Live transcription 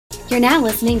You're now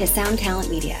listening to Sound Talent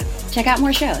Media. Check out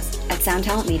more shows at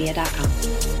soundtalentmedia.com.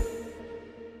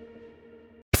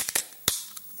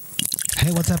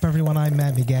 Hey, what's up, everyone? I'm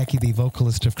Matt McGachy, the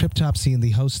vocalist of Cryptopsy and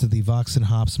the host of the Vox and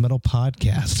Hops Metal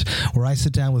Podcast, where I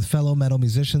sit down with fellow metal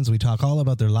musicians. We talk all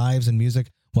about their lives and music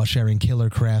while sharing killer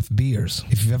craft beers.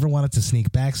 If you've ever wanted to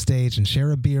sneak backstage and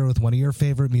share a beer with one of your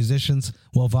favorite musicians,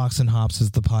 well, Vox and Hops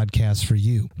is the podcast for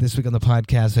you. This week on the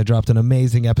podcast, I dropped an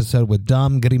amazing episode with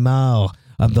Dom Grimal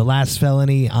of The Last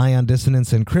Felony, Ion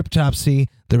Dissonance, and Cryptopsy.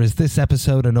 There is this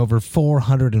episode and over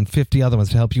 450 other ones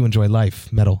to help you enjoy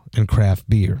life, metal, and craft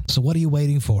beer. So what are you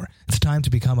waiting for? It's time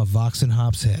to become a Vox and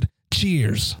Hops head.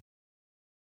 Cheers!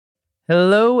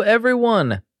 Hello,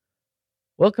 everyone.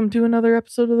 Welcome to another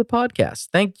episode of the podcast.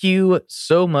 Thank you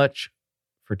so much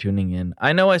for tuning in.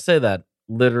 I know I say that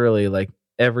literally like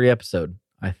every episode.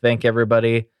 I thank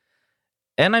everybody,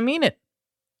 and I mean it.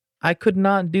 I could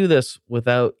not do this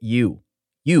without you.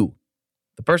 You,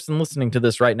 the person listening to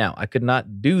this right now. I could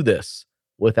not do this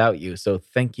without you. So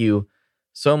thank you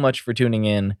so much for tuning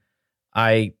in.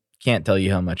 I can't tell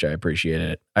you how much I appreciate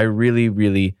it. I really,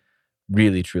 really,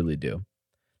 really, truly do.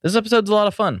 This episode's a lot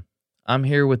of fun. I'm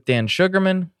here with Dan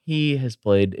Sugarman. He has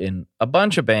played in a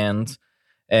bunch of bands,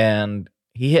 and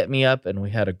he hit me up, and we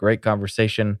had a great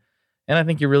conversation, and I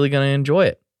think you're really going to enjoy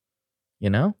it. You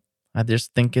know, I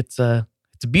just think it's a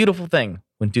beautiful thing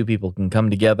when two people can come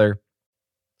together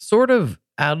sort of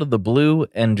out of the blue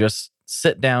and just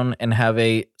sit down and have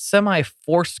a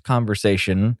semi-forced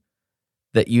conversation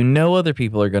that you know other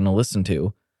people are going to listen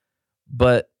to,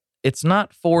 but it's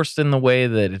not forced in the way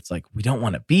that it's like, we don't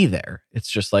want to be there. It's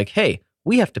just like, hey,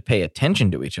 we have to pay attention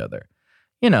to each other.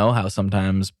 You know how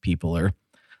sometimes people are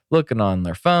looking on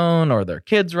their phone or their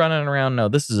kids running around. No,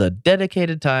 this is a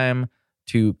dedicated time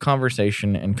to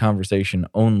conversation and conversation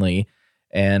only.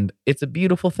 And it's a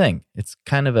beautiful thing. It's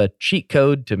kind of a cheat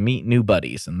code to meet new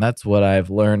buddies. And that's what I've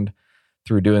learned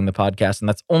through doing the podcast. And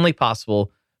that's only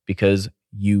possible because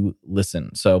you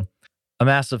listen. So a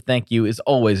massive thank you is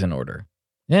always in order.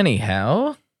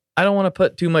 Anyhow, I don't want to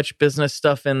put too much business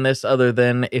stuff in this other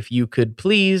than if you could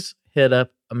please hit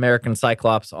up American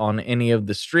Cyclops on any of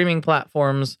the streaming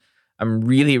platforms. I'm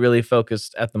really, really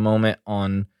focused at the moment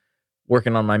on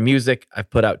working on my music. I've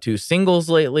put out 2 singles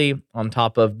lately on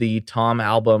top of the Tom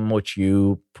album, which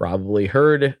you probably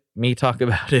heard me talk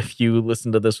about if you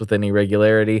listen to this with any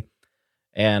regularity.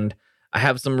 And I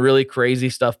have some really crazy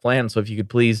stuff planned. So if you could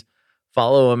please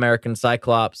follow American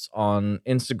Cyclops on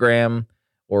Instagram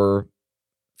or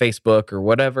Facebook or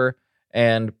whatever,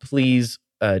 and please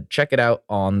check it out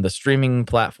on the streaming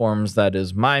platforms. That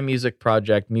is my music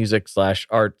project,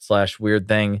 music/art/weird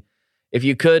thing. If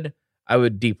you could, I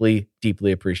would deeply,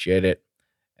 deeply appreciate it.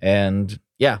 And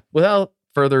yeah, without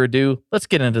further ado, let's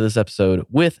get into this episode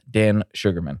with Dan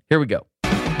Sugarman. Here we go.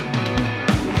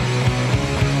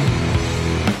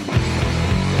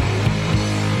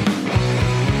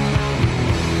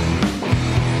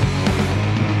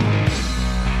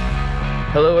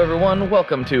 Hello, everyone.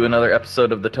 Welcome to another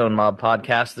episode of the Tone Mob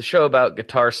Podcast, the show about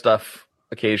guitar stuff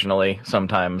occasionally,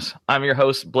 sometimes. I'm your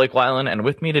host, Blake Weiland, and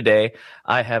with me today,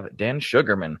 I have Dan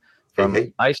Sugarman from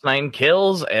Ice Nine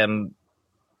Kills and,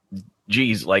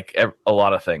 geez, like a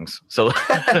lot of things. So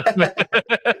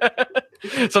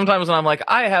sometimes when I'm like,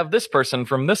 I have this person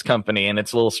from this company, and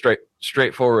it's a little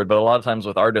straightforward, but a lot of times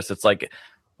with artists, it's like,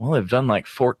 well, they've done like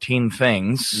 14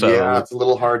 things. So yeah, it's a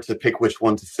little hard to pick which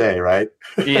one to say, right?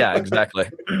 Yeah, exactly.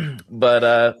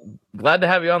 But glad to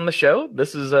have you on the show.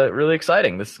 This is really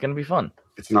exciting. This is going to be fun.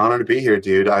 It's an honor to be here,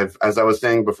 dude. As I was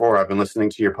saying before, I've been listening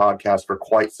to your podcast for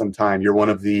quite some time. You're one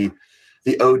of the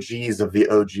OGs of the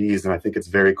OGs, and I think it's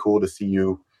very cool to see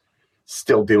you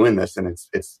still doing this, and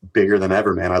it's bigger than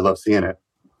ever, man. I love seeing it.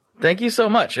 Thank you so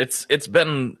much. It's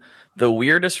been the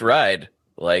weirdest ride.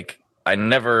 Like,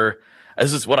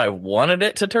 this is what I wanted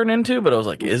it to turn into, but I was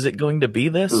like, is it going to be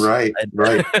this? Right.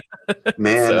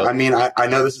 Man, so. I mean, I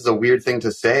know this is a weird thing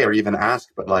to say or even ask,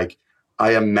 but like,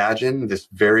 I imagine this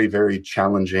very, very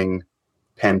challenging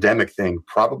pandemic thing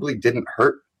probably didn't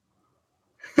hurt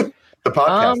the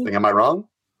podcast thing. Am I wrong?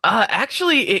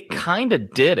 Actually, it kind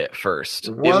of did at first.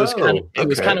 Whoa, it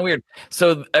was kind of weird.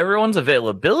 So everyone's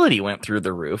availability went through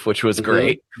the roof, which was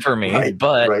great for me.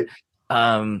 But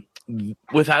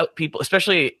without people,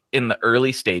 especially in the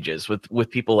early stages, with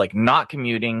people like not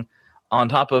commuting, on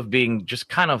top of being just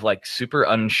kind of like super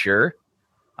unsure,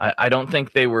 I don't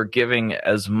think they were giving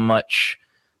as much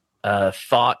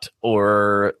thought,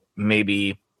 or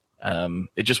maybe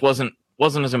it just wasn't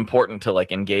as important to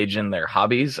like engage in their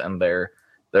hobbies and their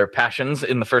passions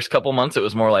in the first couple months. It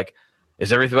was more like,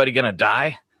 is everybody gonna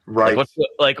die? Right. What's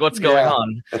going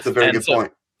on? That's a very good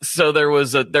point. So there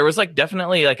was like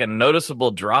definitely like a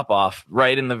noticeable drop off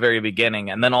right in the very beginning,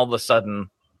 and then all of a sudden,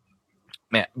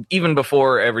 man, even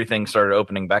before everything started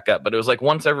opening back up, but it was like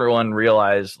once everyone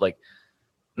realized, like,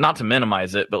 not to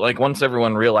minimize it, but like once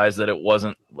everyone realized that it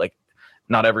wasn't like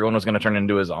not everyone was going to turn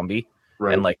into a zombie,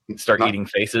 right, and like start eating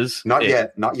faces. Not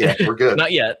yet. We're good.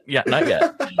 Not yet. Yeah, not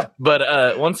yet.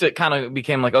 But once it kind of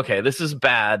became like, okay, this is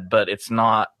bad, but it's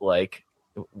not like,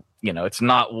 it's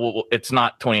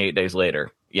not 28 days later.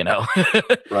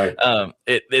 Right.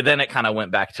 Then it kind of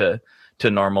went back to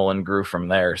normal and grew from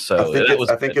there. So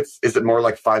I think is it more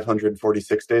like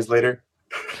 546 days later?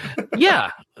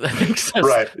 Yeah, I think so.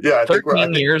 Right. Yeah.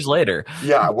 13 years later.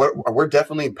 Yeah. We're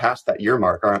definitely past that year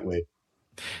mark, aren't we?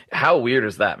 How weird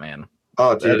is that, man?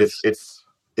 Oh, dude,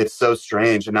 it's so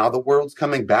strange. And now the world's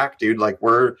coming back, dude. Like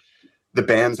the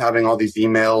band's having all these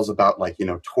emails about like,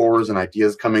 tours and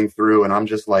ideas coming through. And I'm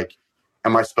just like,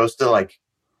 am I supposed to like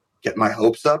get my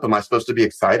hopes up? Am I supposed to be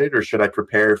excited, or should I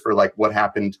prepare for like what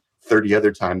happened 30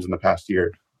 other times in the past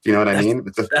year? Do you know what I mean?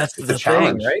 That's a the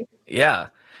challenge, thing, right? Yeah.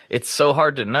 It's so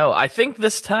hard to know. I think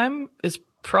this time is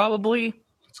probably...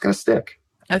 It's going to stick.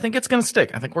 I think it's going to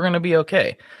stick. I think we're going to be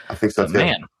okay. I think so too.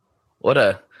 Man, what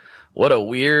a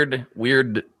weird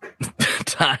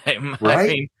time. Right? I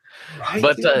mean, right,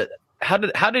 but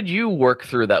how did you work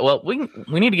through that? Well, we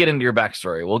need to get into your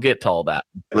backstory. We'll get to all that.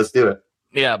 Let's do it.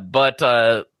 Yeah, but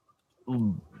I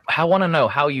want to know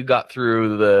how you got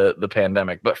through the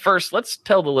pandemic. But first, let's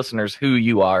tell the listeners who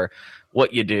you are,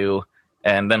 what you do,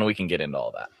 and then we can get into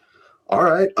all that. All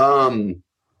right.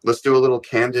 Let's do a little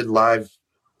candid live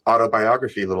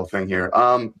autobiography little thing here.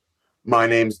 My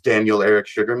name's Daniel Eric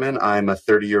Sugarman. I'm a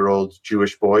 30-year-old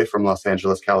Jewish boy from Los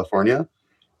Angeles, California.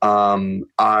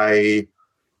 I've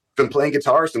been playing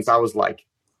guitar since I was like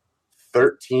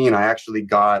 13. I actually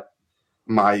got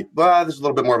there's a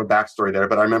little bit more of a backstory there,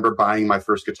 but I remember buying my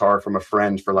first guitar from a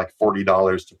friend for like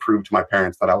 $40 to prove to my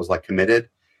parents that I was like committed.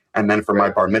 And then for my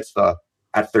bar mitzvah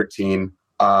at 13,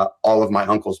 all of my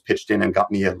uncles pitched in and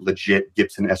got me a legit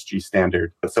Gibson SG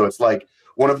Standard. So it's like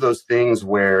one of those things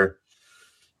where,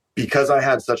 because I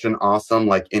had such an awesome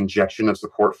like injection of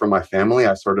support from my family,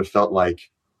 I sort of felt like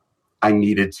I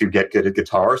needed to get good at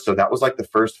guitar. So that was like the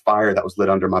first fire that was lit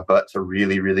under my butt to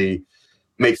really, really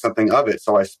make something of it.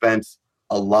 So I spent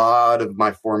a lot of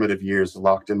my formative years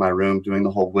locked in my room doing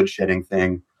the whole woodshedding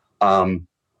thing.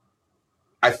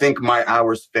 I think my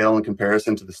hours fail in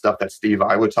comparison to the stuff that Steve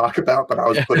I would talk about, but I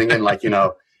was putting in like,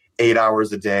 8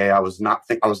 hours a day. I was not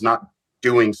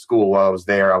doing school while I was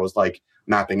there. I was like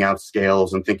mapping out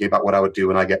scales and thinking about what I would do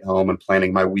when I get home and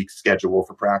planning my week's schedule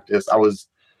for practice. I was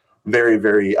very,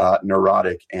 very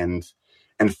neurotic and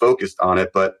focused on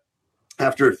it. But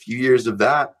after a few years of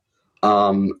that,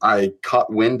 I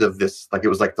caught wind of this, like it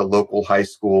was like the local high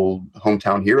school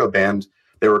hometown hero band.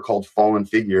 They were called Fallen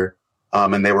Figure.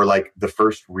 And they were like the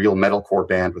first real metalcore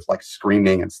band with like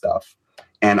screaming and stuff.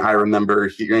 And I remember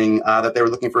hearing that they were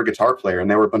looking for a guitar player, and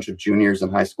there were a bunch of juniors in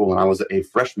high school, and I was a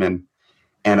freshman.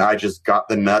 And I just got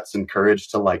the nuts and courage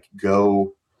to like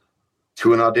go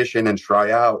to an audition and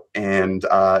try out. And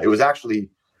it was actually,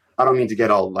 I don't mean to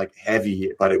get all like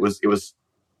heavy, but it was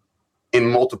in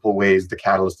multiple ways the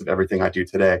catalyst of everything I do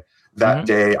today. That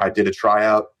day I did a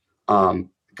tryout,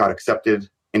 got accepted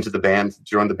into the band,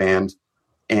 joined the band,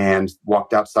 and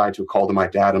walked outside to a call to my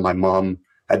dad, and my mom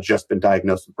had just been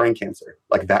diagnosed with brain cancer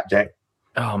like that day.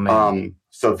 Oh man.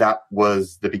 So that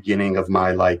was the beginning of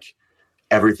my like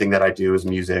everything that I do is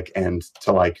music, and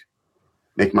to like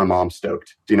make my mom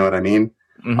stoked. Do you know what I mean?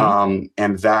 Mm-hmm.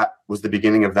 And that was the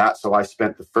beginning of that. So I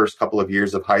spent the first couple of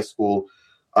years of high school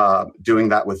doing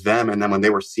that with them. And then when they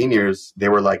were seniors, they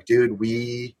were like, dude,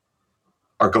 we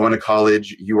are going to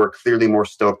college. You are clearly more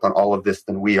stoked on all of this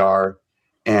than we are.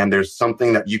 And there's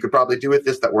something that you could probably do with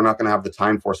this that we're not going to have the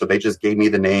time for. So they just gave me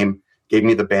the name, gave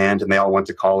me the band, and they all went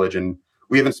to college. And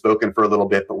we haven't spoken for a little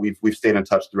bit, but we've stayed in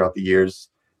touch throughout the years.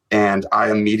 And I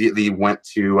immediately went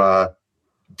to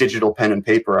digital pen and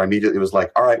paper. I immediately was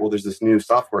like, all right, well, there's this new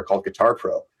software called Guitar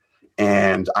Pro.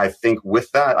 And I think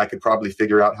with that, I could probably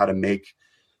figure out how to make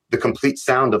the complete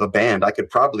sound of a band. I could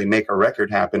probably make a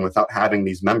record happen without having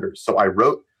these members. So I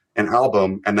wrote an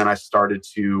album, and then I started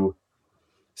to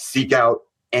seek out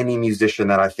any musician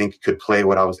that I think could play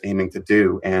what I was aiming to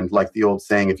do. And like the old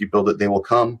saying, if you build it, they will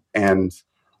come. And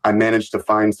I managed to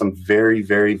find some very,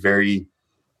 very, very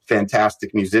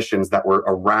fantastic musicians that were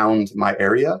around my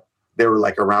area. They were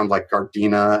like around like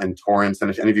Gardena and Torrance.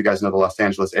 And if any of you guys know the Los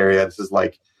Angeles area,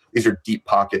 these are deep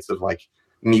pockets of like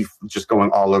me just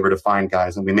going all over to find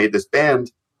guys. And we made this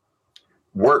band,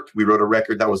 worked. We wrote a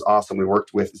record that was awesome. We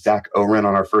worked with Zach Oren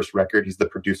on our first record. He's the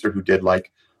producer who did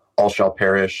like All Shall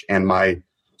Perish and my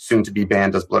soon to be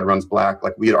band As Blood Runs Black.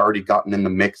 Like we had already gotten in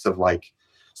the mix of like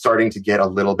starting to get a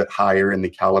little bit higher in the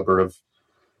caliber of,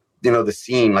 you know, the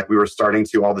scene. Like we were starting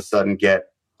to all of a sudden get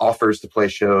offers to play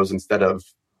shows instead of,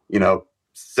 you know,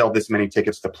 sell this many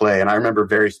tickets to play. And I remember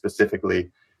very specifically,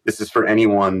 this is for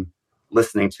anyone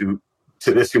listening to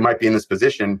this who might be in this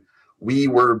position. We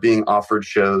were being offered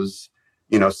shows,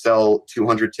 you know, sell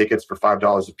 200 tickets for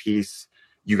 $5 a piece.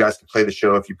 You guys can play the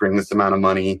show if you bring this amount of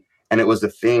money. And it was a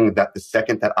thing that the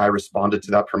second that I responded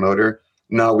to that promoter,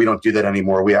 no, we don't do that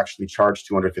anymore. We actually charge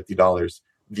 $250.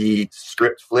 The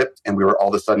script flipped and we were all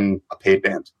of a sudden a paid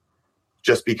band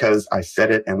just because I said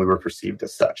it and we were perceived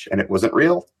as such. And it wasn't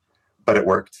real, but it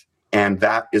worked. And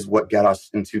that is what got us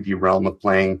into the realm of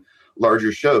playing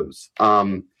larger shows.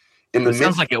 It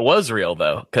sounds like it was real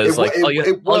though, because like all you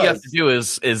have to do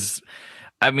is,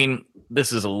 I mean,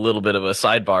 this is a little bit of a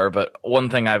sidebar, but one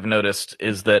thing I've noticed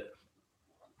is that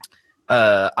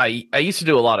I used to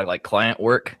do a lot of like client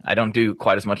work. I don't do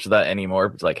quite as much of that anymore.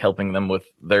 It's like helping them with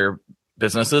their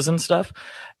businesses and stuff.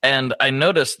 And I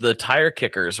noticed the tire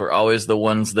kickers were always the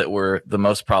ones that were the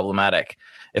most problematic.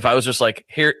 If I was just like,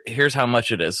 here's how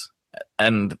much it is,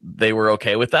 and they were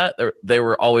okay with that, they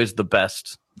were always the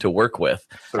best to work with.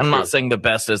 So I'm not saying the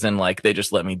best as in like they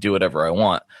just let me do whatever I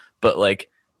want, but like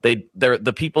they're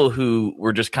the people who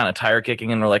were just kind of tire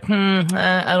kicking and were like,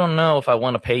 I don't know if I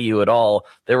want to pay you at all.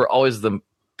 They were always the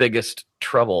biggest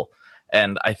trouble.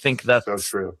 And I think that's so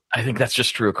true. I think that's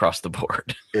just true across the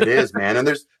board. It is, man. And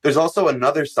there's also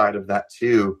another side of that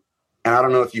too. And I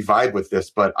don't know if you vibe with this,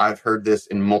 but I've heard this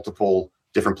in multiple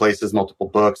different places, multiple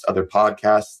books, other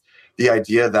podcasts. The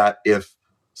idea that if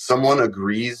someone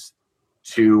agrees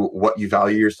to what you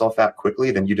value yourself at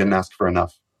quickly, then you didn't ask for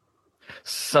enough.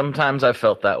 Sometimes I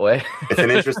felt that way. It's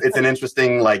an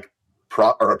interesting like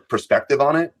perspective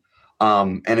on it.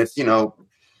 And it's, you know,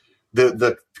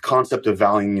 the concept of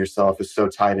valuing yourself is so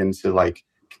tied into like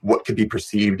what could be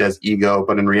perceived as ego,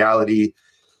 but in reality,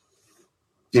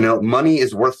 you know, money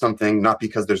is worth something not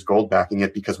because there's gold backing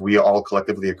it, because we all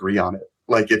collectively agree on it.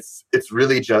 Like it's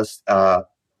really just a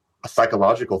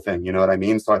psychological thing, you know what I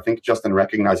mean? So I think just in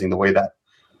recognizing the way that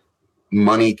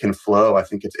money can flow, I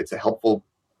think it's a helpful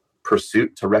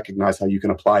pursuit to recognize how you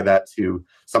can apply that to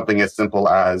something as simple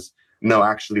as, no,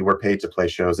 actually we're paid to play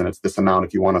shows and it's this amount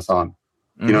if you want us on.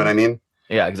 You know what I mean?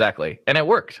 Yeah, exactly. And it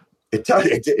worked. It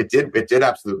did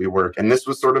absolutely work. And this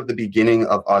was sort of the beginning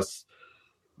of us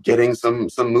getting some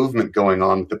movement going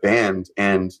on with the band.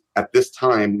 And at this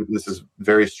time, this is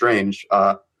very strange,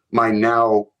 my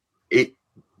now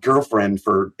girlfriend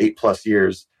for 8+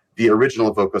 years, the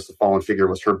original vocalist of Fallen Figure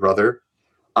was her brother.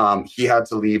 He had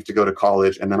to leave to go to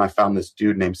college. And then I found this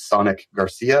dude named Sonic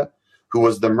Garcia, who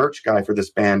was the merch guy for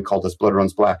this band called As Blood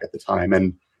Runs Black at the time.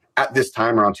 And at this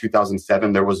time, around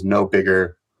 2007, there was no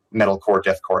bigger metalcore,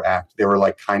 deathcore act. They were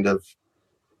like kind of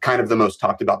the most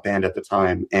talked about band at the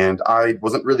time. And I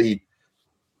wasn't really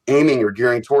aiming or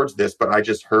gearing towards this, but I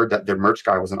just heard that their merch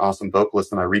guy was an awesome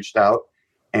vocalist. And I reached out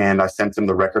and I sent him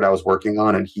the record I was working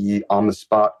on. And he, on the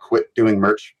spot, quit doing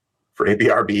merch for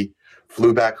ABRB,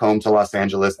 flew back home to Los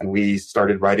Angeles, and we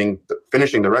started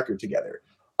finishing the record together.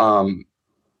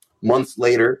 Months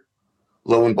later,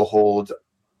 lo and behold,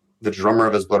 the drummer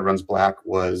of As Blood Runs Black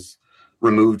was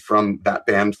removed from that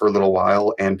band for a little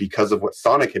while. And because of what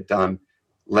Sonic had done,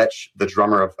 Lech, the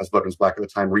drummer of As Blood Runs Black at the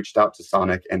time, reached out to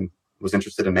Sonic and was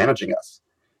interested in managing us.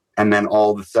 And then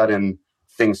all of a sudden,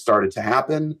 things started to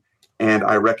happen. And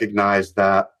I recognized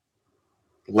that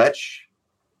Lech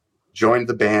joined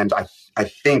the band, I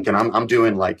think, and I'm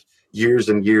doing like years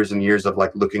and years and years of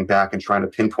like looking back and trying to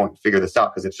pinpoint, figure this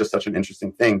out, because it's just such an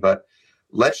interesting thing. But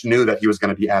Lech knew that he was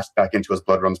going to be asked back into As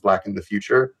Blood Runs Black in the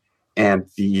future. And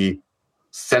the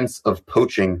sense of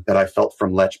poaching that I felt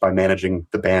from Lech by managing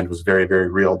the band was very, very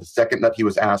real. The second that he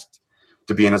was asked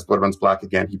to be in As Blood Runs Black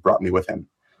again, he brought me with him.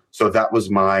 So that was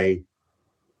my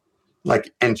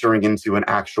like entering into an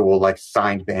actual like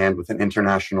signed band with an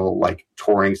international like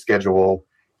touring schedule.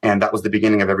 And that was the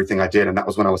beginning of everything I did. And that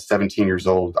was when I was 17 years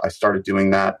old. I started doing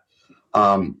that.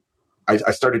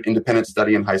 I started independent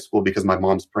study in high school because my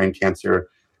mom's brain cancer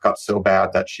got so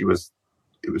bad that it was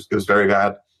very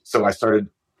bad. So I started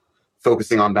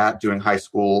focusing on that, doing high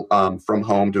school from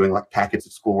home, doing like packets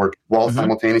of schoolwork while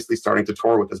simultaneously starting to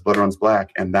tour with As Blood Runs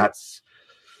Black. And that's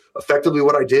effectively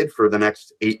what I did for the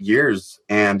next 8 years.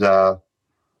 And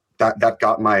that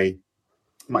got my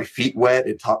feet wet.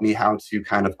 It taught me how to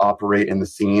kind of operate in the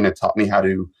scene. It taught me how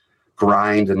to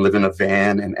grind and live in a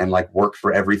van and like work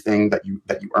for everything that you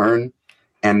earn.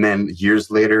 And then years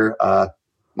later,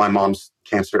 my mom's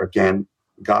cancer again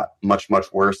got much,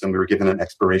 much worse, and we were given an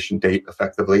expiration date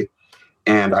effectively.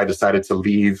 And I decided to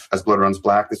leave As Blood Runs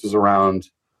Black. This was around,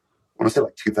 I want to say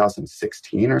like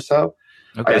 2016 or so.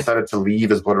 Okay. I decided to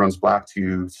leave As Blood Runs Black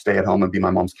to stay at home and be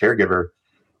my mom's caregiver.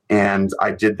 And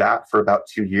I did that for about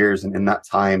 2 years. And in that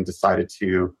time, decided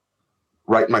to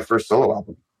write my first solo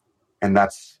album. And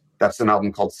that's an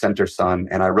album called Center Sun.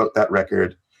 And I wrote that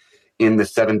record in the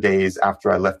 7 days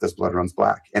after I left As Blood Runs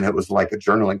Black. And it was like a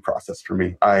journaling process for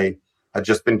me. I had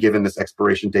just been given this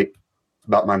expiration date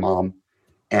about my mom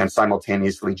and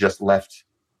simultaneously just left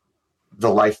the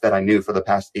life that I knew for the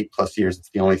past 8+ years. It's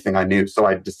the only thing I knew. So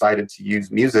I decided to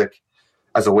use music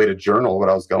as a way to journal what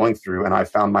I was going through. And I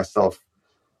found myself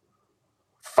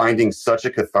finding such a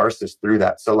catharsis through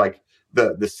that. So like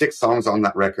the 6 songs on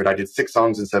that record, I did 6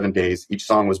 songs in 7 days. Each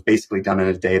song was basically done in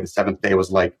a day. The 7th day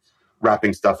was like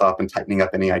wrapping stuff up and tightening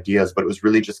up any ideas, but it was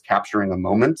really just capturing a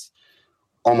moment.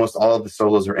 Almost all of the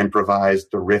solos are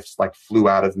improvised. The riffs like flew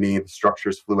out of me. The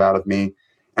structures flew out of me.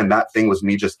 And that thing was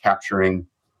me just capturing,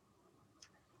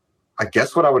 I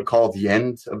guess, what I would call the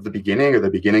end of the beginning or the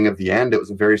beginning of the end. It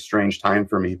was a very strange time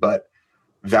for me, but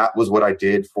that was what I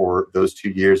did for those 2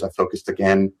 years. I focused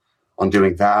again on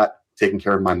doing that, taking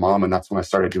care of my mom. And that's when I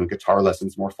started doing guitar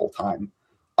lessons more full time.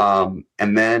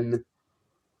 And then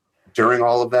during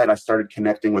all of that, I started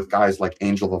connecting with guys like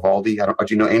Angel Vivaldi. Do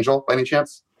you know Angel by any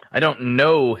chance? I don't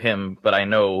know him, but I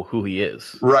know who he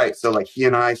is. Right. So like he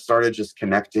and I started just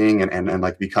connecting and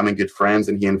like becoming good friends.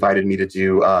 And he invited me to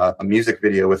do a music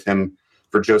video with him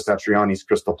for Joe Satriani's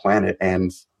Crystal Planet.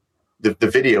 And the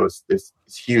video is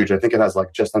huge. I think it has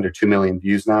like just under 2 million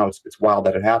views now. It's wild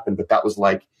that it happened. But that was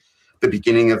like the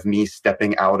beginning of me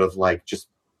stepping out of like just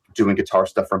doing guitar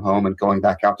stuff from home and going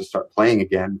back out to start playing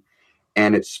again.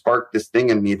 And it sparked this thing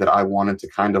in me that I wanted to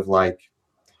kind of like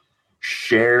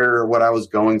share what I was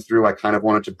going through. I kind of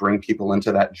wanted to bring people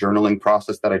into that journaling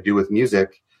process that I do with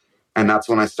music. And that's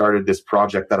when I started this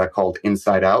project that I called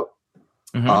Inside Out.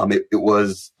 Mm-hmm. It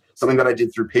was something that I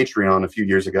did through Patreon a few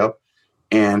years ago.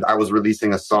 And I was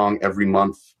releasing a song every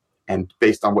month. And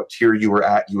based on what tier you were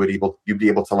at, you'd be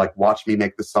able to like watch me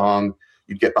make the song.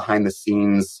 You'd get behind the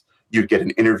scenes. You'd get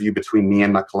an interview between me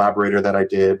and my collaborator that I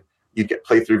did. You'd get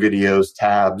playthrough videos,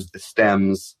 tabs, the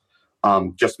stems,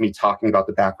 just me talking about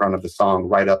the background of the song,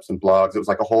 write-ups and blogs. It was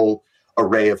like a whole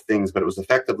array of things, but it was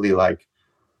effectively like,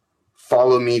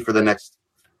 follow me for the next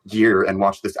year and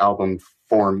watch this album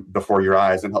form before your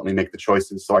eyes and help me make the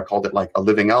choices. So I called it like a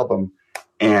living album.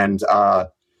 And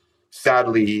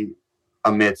sadly,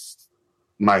 amidst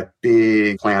my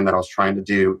big plan that I was trying to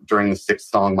do during the 6th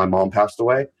song, my mom passed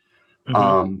away.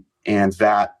 Mm-hmm. And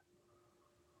that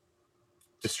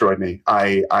destroyed me.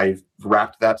 I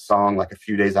wrapped that song like a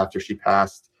few days after she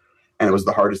passed, and it was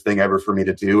the hardest thing ever for me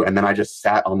to do. And then I just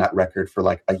sat on that record for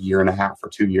like a year and a half or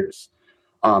 2 years.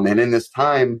 And in this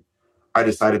time, I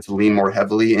decided to lean more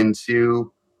heavily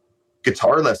into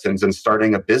guitar lessons and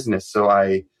starting a business. So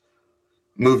I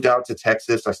moved out to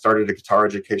Texas. I started a guitar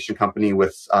education company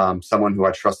with someone who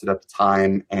I trusted at the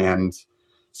time and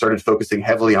started focusing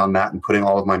heavily on that and putting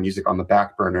all of my music on the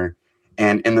back burner.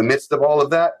 And in the midst of all of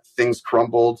that, things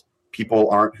crumbled. People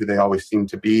aren't who they always seem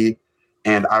to be.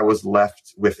 And I was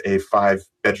left with a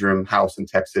 5-bedroom house in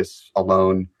Texas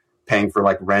alone, paying for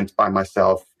like rent by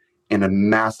myself in a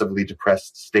massively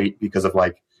depressed state because of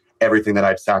like everything that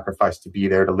I'd sacrificed to be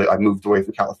there to live. I moved away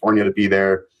from California to be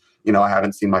there. You know, I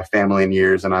haven't seen my family in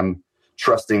years, and I'm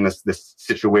trusting this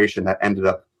situation that ended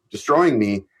up destroying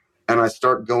me. And I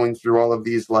start going through all of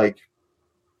these like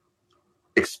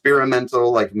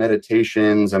experimental like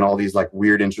meditations and all these like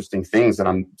weird, interesting things that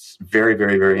I'm very,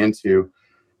 very, very into.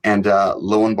 And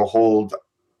lo and behold,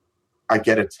 I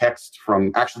get a text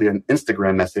from actually an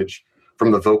Instagram message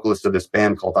from the vocalist of this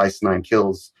band called Ice Nine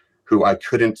Kills, who I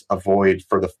couldn't avoid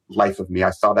for the life of me.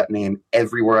 I saw that name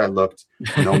everywhere I looked,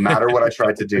 no matter what I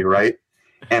tried to do, right?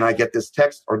 And I get this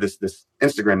text or this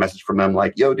Instagram message from them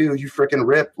like, yo, dude, you freaking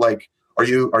rip. Like, are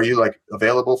you like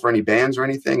available for any bands or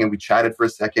anything? And we chatted for a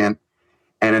second.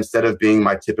 And instead of being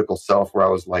my typical self where I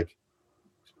was like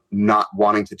not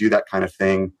wanting to do that kind of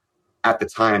thing, at the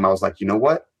time I was like, you know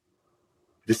what?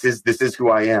 This is who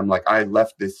I am. Like, I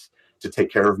left this to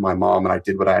take care of my mom, and I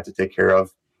did what I had to take care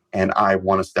of. And I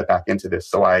want to step back into this.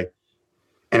 So I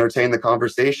entertained the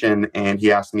conversation, and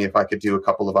he asked me if I could do a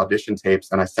couple of audition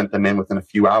tapes, and I sent them in within a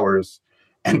few hours.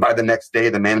 And by the next day,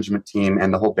 the management team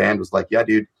and the whole band was like, yeah,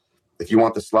 dude, if you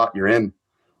want the slot, you're in.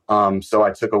 So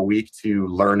I took a week to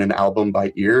learn an album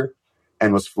by ear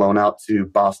and was flown out to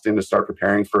Boston to start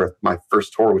preparing for my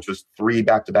first tour, which was 3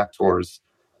 back-to-back tours,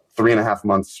 3.5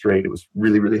 months straight. It was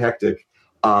really, really hectic.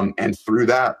 And through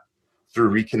that, through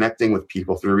reconnecting with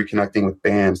people, through reconnecting with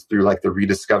bands, through like the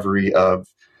rediscovery of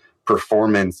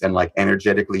performance and like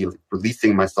energetically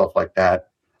releasing myself like that,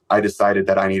 I decided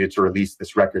that I needed to release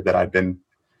this record that I'd been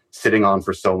sitting on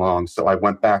for so long. So I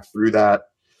went back through that,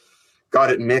 got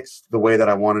it mixed the way that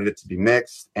I wanted it to be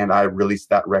mixed, and I released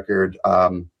that record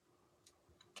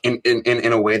in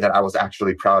a way that I was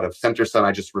actually proud of. Center Sun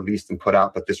I just released and put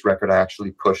out, but this record I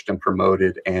actually pushed and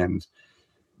promoted and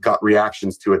got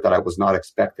reactions to it that I was not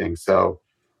expecting. So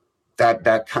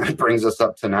that kind of brings us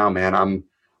up to now, man.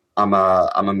 I'm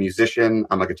a musician,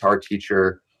 I'm a guitar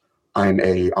teacher, I'm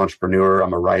a entrepreneur,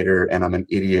 I'm a writer, and I'm an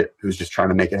idiot who's just trying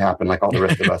to make it happen like all the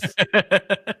rest of us.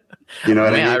 You know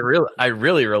what I mean? I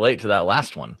really relate to that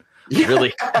last one. Yeah.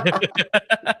 Really.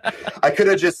 I could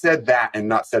have just said that and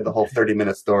not said the whole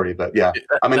 30-minute story, but yeah,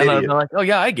 I'm an idiot. Like, oh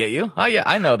yeah, I get you. Oh yeah,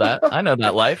 I know that. I know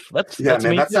that life. That's man.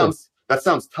 Me that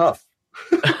sounds tough.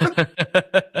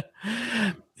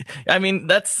 I mean,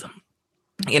 that's,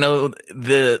 you know,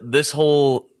 this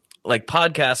whole like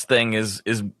podcast thing is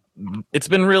it's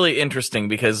been really interesting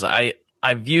because I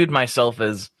viewed myself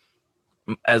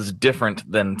as different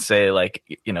than, say, like,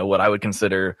 you know, what I would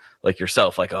consider like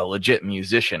yourself, like a legit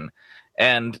musician.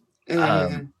 And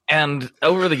and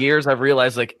over the years I've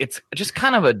realized like it's just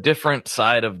kind of a different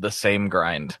side of the same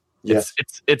grind. Yes.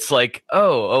 It's like,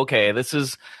 oh, okay, this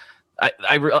is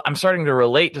I'm starting to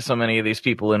relate to so many of these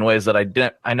people in ways that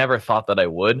I never thought that I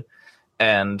would.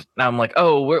 And now I'm like,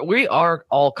 oh, we are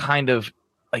all kind of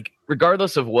like,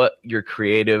 regardless of what your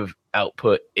creative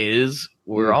output is,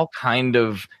 we're all kind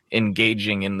of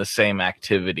engaging in the same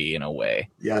activity in a way.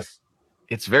 Yes.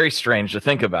 It's very strange to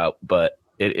think about, but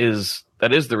that is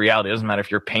the reality. It doesn't matter if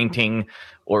you're painting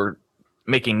or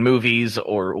making movies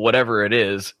or whatever it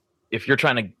is. If you're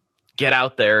trying to get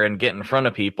out there and get in front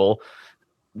of people,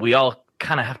 we all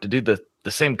kind of have to do the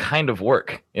same kind of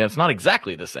work. You know, it's not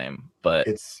exactly the same, but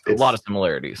it's a lot of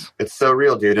similarities. It's so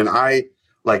real, dude. And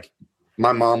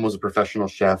my mom was a professional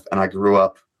chef, and I grew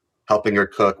up helping her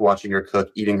cook, watching her cook,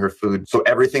 eating her food. So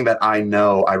everything that I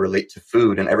know, I relate to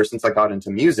food. And ever since I got into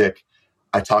music,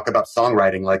 I talk about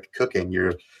songwriting like cooking.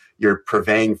 You're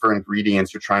purveying for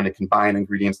ingredients. You're trying to combine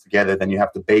ingredients together. Then you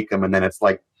have to bake them, and then it's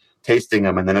like tasting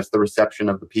them, and then it's the reception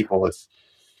of the people.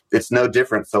 It's no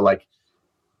different. So like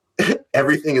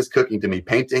everything is cooking to me.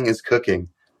 Painting is cooking.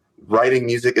 Writing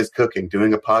music is cooking.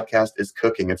 Doing a podcast is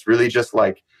cooking. It's really just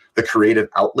like the creative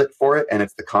outlet for it. And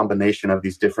it's the combination of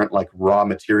these different like raw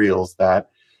materials that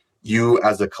you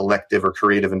as a collective or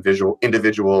creative and visual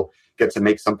individual get to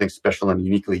make something special and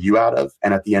uniquely you out of.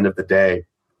 And at the end of the day,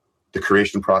 the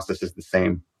creation process is the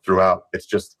same throughout. It's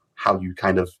just how you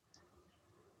kind of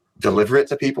deliver it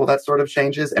to people that sort of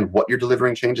changes, and what you're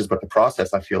delivering changes, but the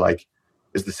process, I feel like,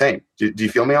 is the same. Do you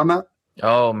feel me on that?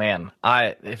 Oh man,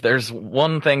 if there's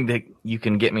one thing that you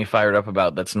can get me fired up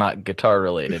about that's not guitar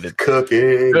related, it's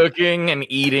cooking and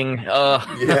eating.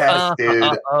 Yes,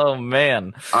 dude. Oh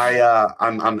man,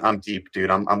 I'm deep, dude.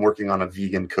 I'm working on a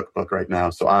vegan cookbook right now,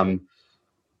 so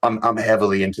I'm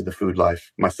heavily into the food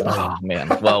life myself. Oh man,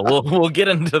 well we'll get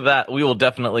into that. We will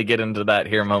definitely get into that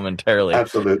here momentarily.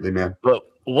 Absolutely, man. But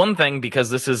one thing, because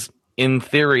this is in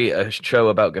theory a show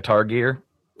about guitar gear,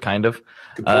 kind of.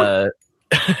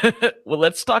 Well,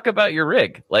 let's talk about your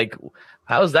rig. Like,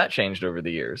 how has that changed over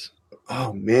the years?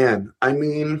 Oh man, I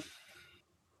mean,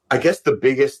 I guess the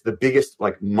biggest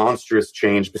like monstrous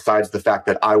change, besides the fact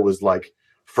that I was like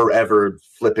forever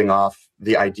flipping off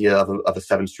the idea of a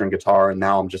 7-string guitar, and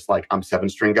now I'm just like, I'm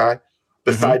 7-string guy.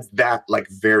 Besides that, like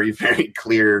very, very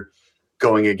clear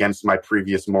going against my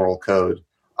previous moral code.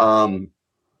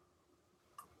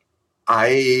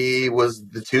 I was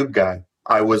the tube guy.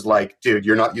 I was like, dude,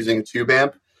 you're not using a tube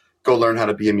amp? Go learn how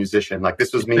to be a musician. Like,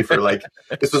 this was me for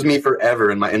this was me forever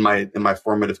in my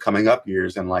formative coming up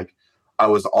years. And like, I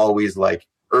was always like,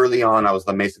 early on, I was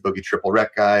the Mesa Boogie triple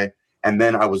rec guy. And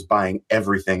then I was buying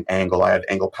everything Angle. I had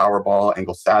Angle Powerball,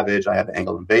 Angle Savage. I had the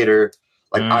Angle Invader.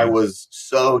 Like, I was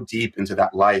so deep into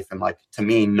that life. And like, to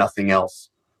me, nothing else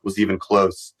was even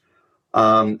close.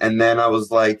 And then I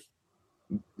was like,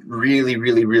 really,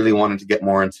 really, really wanted to get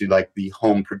more into like the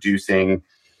home producing,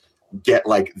 get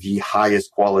like the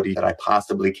highest quality that I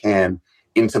possibly can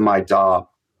into my DAW.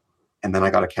 And then I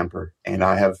got a Kemper, and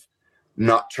I have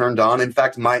not turned on. In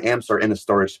fact, my amps are in a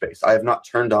storage space. I have not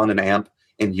turned on an amp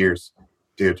in years,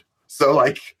 dude. So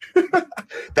like,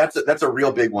 that's a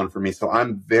real big one for me. So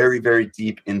I'm very, very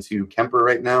deep into Kemper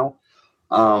right now.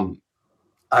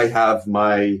 I have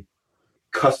my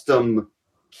custom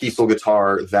Kiesel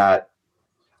guitar that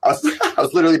I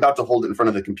was literally about to hold it in front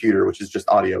of the computer, which is just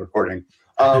audio recording.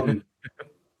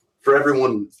 For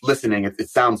everyone listening, it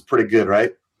sounds pretty good,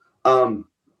 right?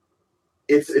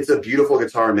 It's a beautiful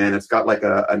guitar, man. It's got like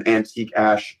an antique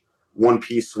ash,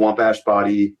 one-piece swamp ash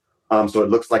body, So it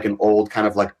looks like an old kind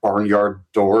of like barnyard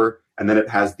door. And then it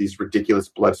has these ridiculous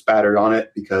blood spatter on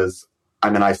it because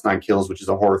I'm in Ice Nine Kills, which is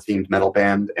a horror themed metal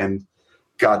band. And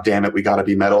God damn it, we got to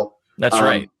be metal. That's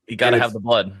right. You got to have the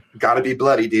blood. Got to be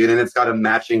bloody, dude. And it's got a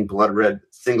matching blood red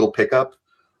single pickup.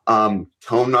 Tone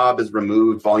knob is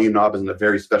removed. Volume knob is in a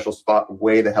very special spot.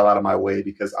 Way the hell out of my way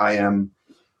because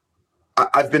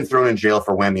I've been thrown in jail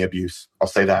for whammy abuse. I'll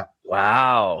say that.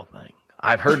 Wow.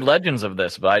 I've heard legends of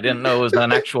this, but I didn't know it was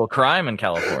an actual crime in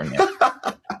California.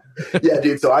 Yeah,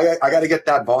 dude. So I got to get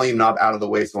that volume knob out of the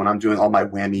way. So when I'm doing all my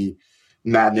whammy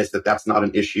madness, that's not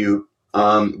an issue.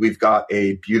 We've got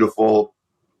a beautiful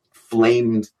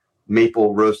flamed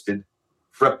maple roasted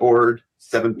fretboard,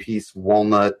 7-piece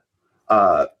walnut,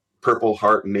 Purple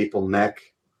Heart maple neck.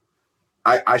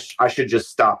 I should just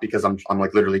stop because I'm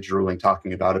like literally drooling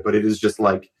talking about it, but it is just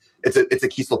like it's a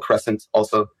Kiesel Crescent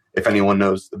also, if anyone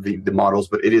knows the models,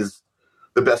 but it is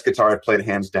the best guitar I've played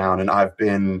hands down. And I've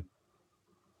been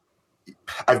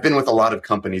with a lot of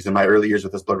companies. In my early years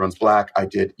with This Blood Runs Black, I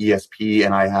did ESP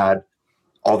and I had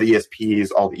all the ESPs,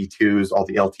 all the E2s, all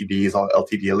the LTDs, all the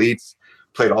LTD Elites,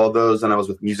 played all of those. And I was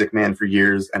with Music Man for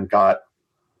years and got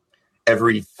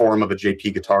every form of a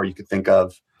JP guitar you could think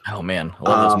of. Oh man, I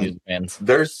love those music bands.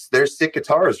 There's sick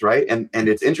guitars, right? And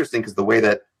it's interesting because the way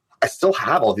that I still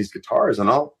have all these guitars and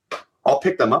I'll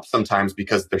pick them up sometimes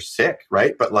because they're sick,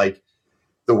 right? But like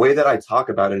the way that I talk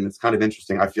about it, and it's kind of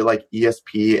interesting, I feel like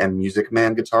ESP and Music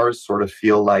Man guitars sort of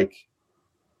feel like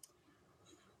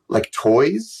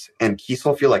toys and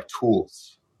Kiesel feel like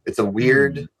tools. It's a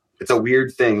weird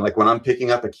thing. Like when I'm picking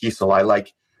up a Kiesel, I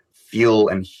like feel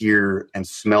and hear and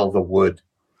smell the wood.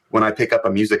 When I pick up a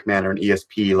Music Man or an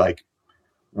ESP, like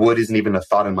wood isn't even a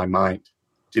thought in my mind.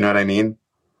 Do you know what I mean?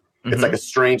 Mm-hmm. It's like it's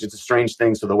a strange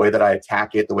thing. So the way that I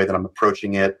attack it, the way that I'm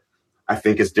approaching it, I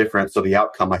think is different. So the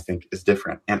outcome I think is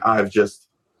different. And I've just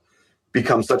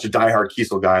become such a diehard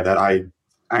Kiesel guy that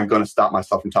I'm going to stop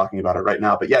myself from talking about it right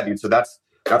now. But yeah, dude, so that's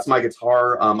my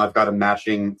guitar. I've got a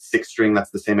matching 6-string.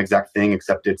 That's the same exact thing,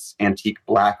 except it's antique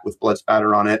black with blood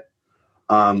spatter on it.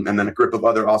 And then a grip of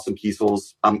other awesome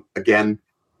Kiesels. Again,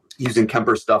 using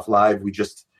Kemper stuff live, we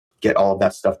just get all of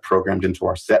that stuff programmed into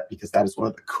our set because that is one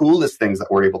of the coolest things that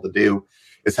we're able to do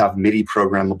is have MIDI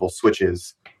programmable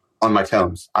switches on my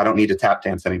tones. I don't need to tap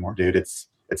dance anymore, dude. It's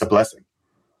a blessing.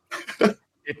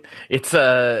 It's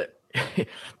the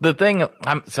thing.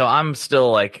 I'm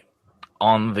still like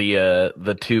on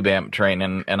the tube amp train,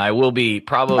 and I will be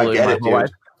probably my whole life.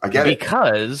 I get it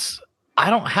because I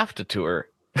don't have to tour.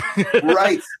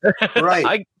 Right.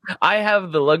 I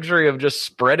have the luxury of just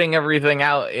spreading everything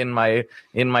out in my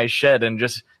shed and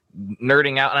just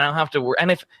nerding out, and I don't have to worry.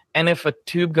 And if a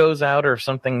tube goes out or if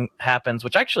something happens,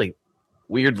 which actually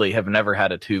weirdly have never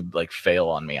had a tube like fail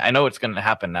on me. I know it's going to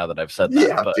happen now that I've said that.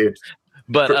 Yeah, dude.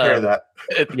 But prepare that.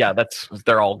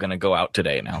 They're all going to go out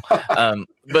today now.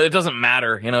 But it doesn't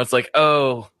matter. You know, it's like,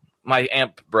 oh, my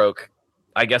amp broke.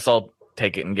 I guess I'll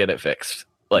take it and get it fixed.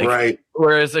 Like, right.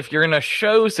 Whereas if you're in a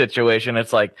show situation,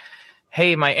 it's like,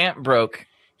 hey, my amp broke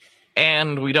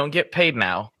and we don't get paid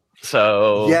now.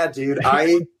 So yeah, dude,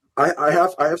 I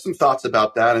have some thoughts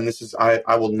about that. And this is,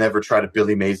 I will never try to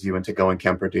Billy Mays you into going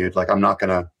Kemper, dude. Like I'm not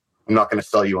gonna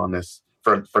sell you on this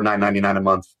for $9.99 a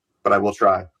month, but I will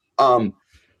try.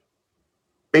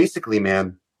 Basically,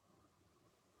 man,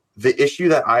 the issue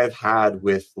that I have had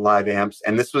with live amps,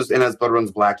 and this was in As Blood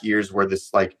Runs Black years where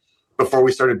this, like, before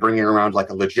we started bringing around like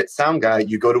a legit sound guy,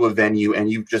 you go to a venue and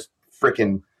you just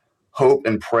freaking hope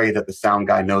and pray that the sound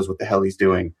guy knows what the hell he's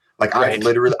doing. Like right.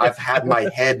 I've had my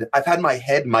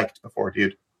head mic'd before,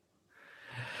 dude.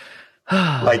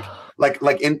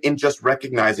 like in just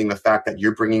recognizing the fact that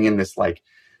you're bringing in this like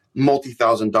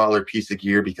multi-$1,000 piece of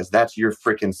gear because that's your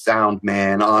freaking sound,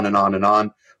 man, on and on and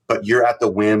on. But you're at the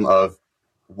whim of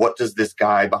what does this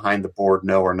guy behind the board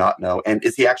know or not know? And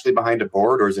is he actually behind a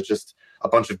board or is it just a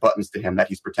bunch of buttons to him that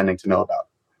he's pretending to know about?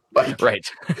 Like, right.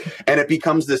 And it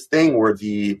becomes this thing where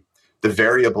the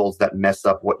variables that mess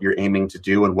up what you're aiming to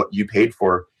do and what you paid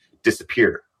for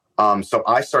disappear. So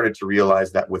I started to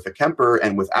realize that with a Kemper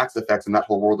and with Axe-Fx and that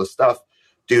whole world of stuff,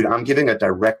 dude, I'm giving a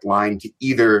direct line to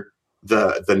either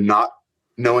the not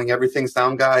knowing everything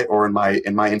sound guy, or in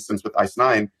my instance with Ice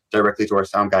Nine, directly to our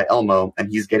sound guy Elmo, and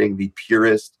he's getting the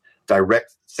purest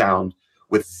direct sound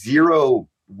with zero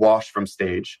wash from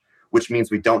stage, which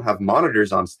means we don't have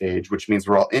monitors on stage, which means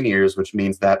we're all in-ears, which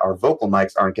means that our vocal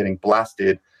mics aren't getting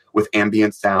blasted with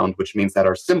ambient sound, which means that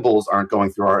our cymbals aren't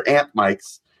going through our amp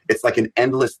mics. It's like an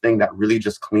endless thing that really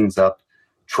just cleans up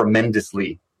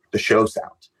tremendously the show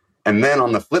sound. And then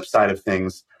on the flip side of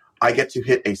things, I get to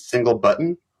hit a single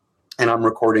button and I'm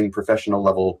recording professional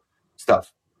level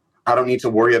stuff. I don't need to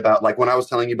worry about, like when I was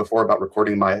telling you before about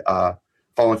recording my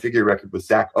Fallen Figure record with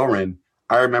Zach Oren,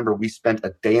 I remember we spent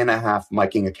a day and a half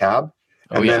miking a cab.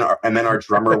 And then our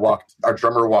drummer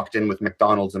walked in with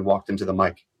McDonald's and walked into the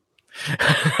mic.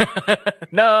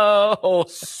 No.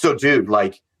 So dude,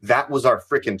 like that was our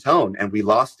freaking tone and we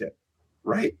lost it.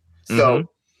 Right. So,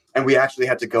 and we actually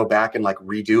had to go back and like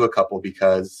redo a couple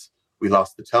because we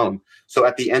lost the tone. So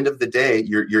at the end of the day,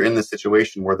 you're in the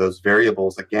situation where those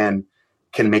variables again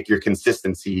can make your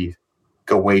consistency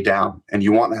go way down. And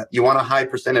you want a high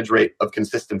percentage rate of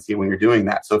consistency when you're doing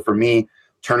that. So for me,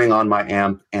 turning on my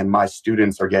amp and my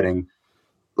students are getting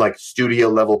like studio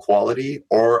level quality,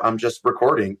 or I'm just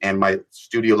recording and my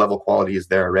studio level quality is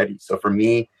there already. So for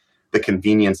me, the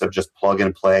convenience of just plug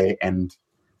and play and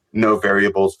no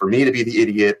variables for me to be the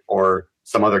idiot or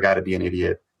some other guy to be an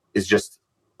idiot is just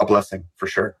a blessing for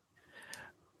sure.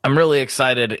 I'm really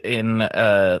excited. In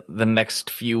the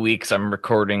next few weeks, I'm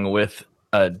recording with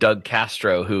Doug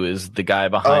Castro, who is the guy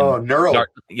behind Neural.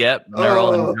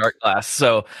 Neural and Dark Glass.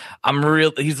 So I'm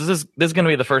real. This is going to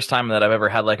be the first time that I've ever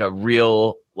had like a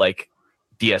real like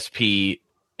DSP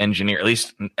engineer. At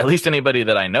least anybody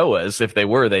that I know was. If they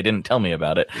were, they didn't tell me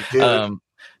about it.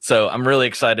 So I'm really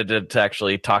excited to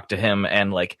actually talk to him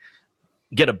and like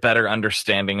get a better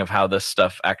understanding of how this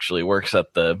stuff actually works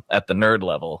at the nerd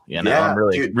level. You know, I'm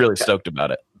really stoked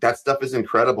about it. That stuff is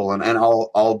incredible. And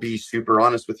I'll be super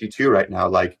honest with you too right now.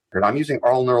 Like I'm using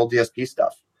all Neural DSP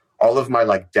stuff. All of my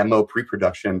like demo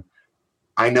pre-production,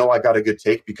 I know I got a good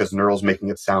take because Neural's making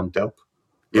it sound dope.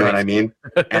 You know what I mean?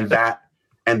 and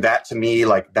that to me,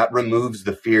 like that removes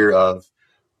the fear of,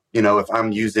 you know, if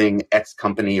I'm using X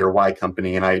company or Y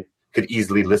company, and I could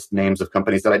easily list names of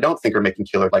companies that I don't think are making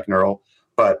killer like Neural,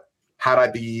 but had I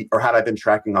been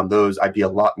tracking on those, I'd be a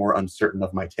lot more uncertain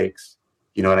of my takes.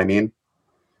 You know what I mean?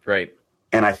 Right.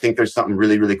 And I think there's something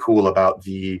really, really cool about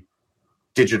the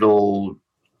digital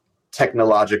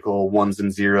technological ones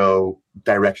and zero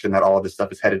direction that all of this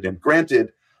stuff is headed in.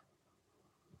 Granted,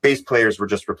 bass players were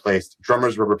just replaced.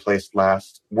 Drummers were replaced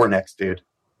last. We're next, dude.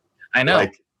 I know.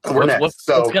 Like, we're next. What's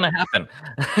going to happen?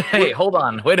 Hey, hold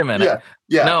on. Wait a minute.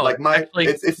 Yeah. No, like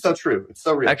it's so true. It's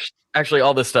so real. Actually,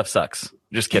 all this stuff sucks.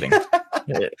 Just kidding.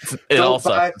 it all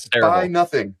sucks. It's terrible. Buy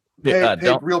nothing. Pay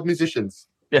real musicians.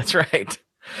 That's right.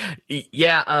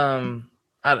 Yeah.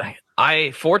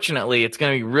 I fortunately, it's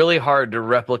going to be really hard to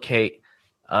replicate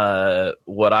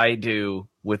what I do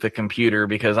with a computer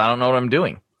because I don't know what I'm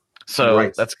doing.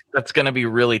 So that's going to be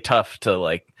really tough to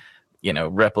like, you know,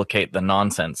 replicate the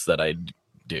nonsense that I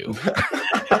do.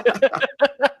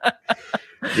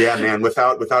 Yeah, man.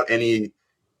 Without any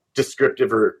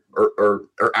descriptive or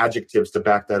adjectives to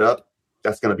back that up,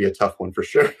 that's going to be a tough one for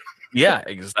sure. Yeah,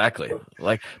 exactly.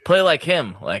 Like play like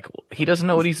him. Like he doesn't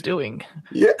know what he's doing.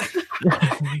 Yeah.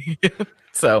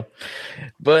 So,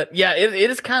 but yeah, it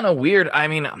is kind of weird. I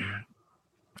mean,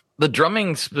 the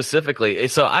drumming specifically.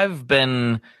 So I've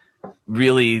been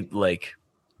really like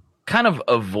kind of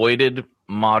avoided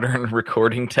modern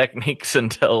recording techniques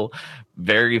until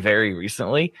very, very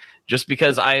recently, just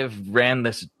because I've ran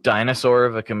this dinosaur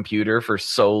of a computer for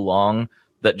so long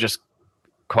that just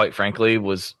quite frankly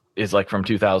is like from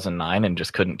 2009 and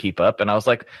just couldn't keep up. And I was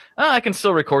like, I can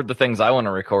still record the things I want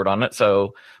to record on it.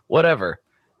 So whatever.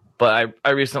 But I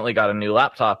recently got a new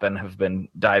laptop and have been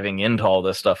diving into all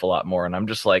this stuff a lot more. And I'm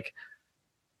just like,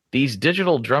 these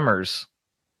digital drummers,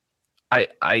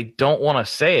 I don't want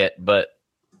to say it, but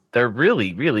they're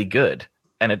really, really good.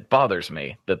 And it bothers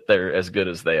me that they're as good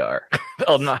as they are.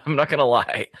 I'm not going to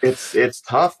lie. It's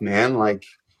tough, man. Like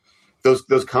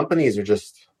those companies are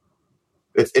just,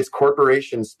 it's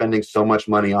corporations spending so much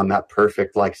money on that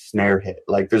perfect like snare hit.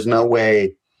 Like there's no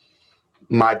way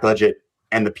my budget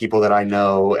and the people that I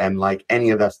know and like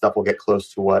any of that stuff will get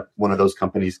close to what one of those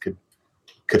companies could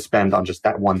spend on just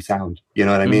that one sound. You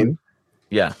know what I mean?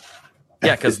 Yeah.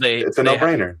 Yeah. Cause it's a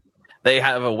no-brainer. They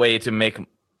have a way to make,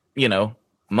 you know,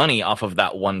 money off of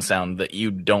that one sound that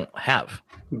you don't have.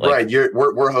 Like, right.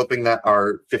 We're hoping that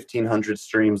our 1,500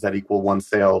 streams that equal one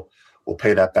sale will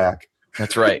pay that back.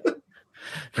 That's right.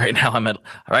 Right now I'm at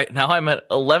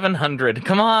 1,100.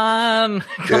 Come on,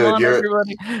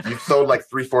 everybody! You've sold like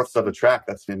 3/4 of a track.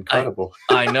 That's incredible.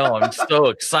 I know. I'm so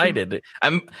excited.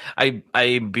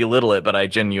 I belittle it, but I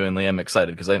genuinely am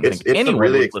excited because I didn't think anyone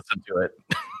would listen to it.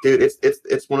 Dude,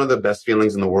 it's one of the best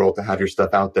feelings in the world to have your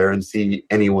stuff out there and see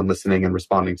anyone listening and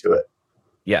responding to it.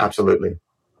 Yeah, absolutely.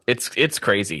 It's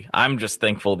crazy. I'm just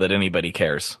thankful that anybody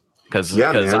cares because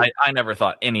I never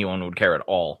thought anyone would care at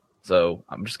all. So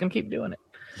I'm just gonna keep doing it.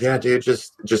 Yeah, dude,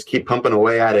 just keep pumping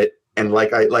away at it. And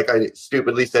like I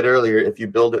stupidly said earlier, if you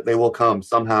build it, they will come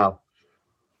somehow.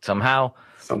 Some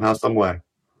way.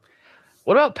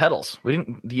 What about pedals?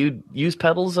 Do you use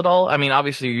pedals at all? I mean,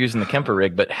 obviously you're using the Kemper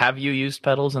rig, but have you used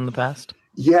pedals in the past?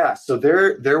 Yeah, so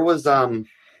there was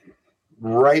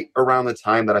right around the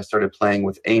time that I started playing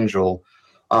with Angel,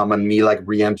 and me like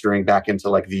re-entering back into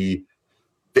like the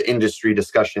industry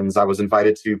discussions, I was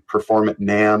invited to perform at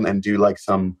NAMM and do like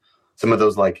some of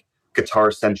those like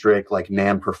guitar centric like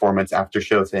NAMM performance after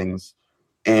show things.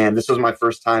 And this was my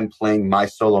first time playing my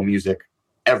solo music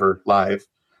ever live.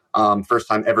 First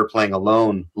time ever playing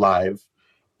alone live.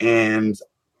 And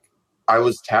I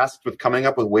was tasked with coming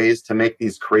up with ways to make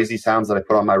these crazy sounds that I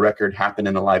put on my record happen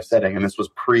in a live setting. And this was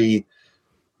pre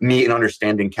me and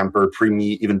understanding Kemper, pre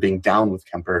me even being down with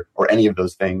Kemper or any of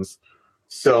those things.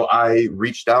 So I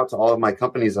reached out to all of my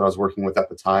companies that I was working with at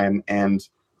the time and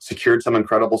secured some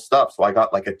incredible stuff. So I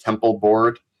got like a Temple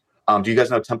board. Do you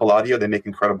guys know Temple Audio? They make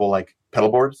incredible like pedal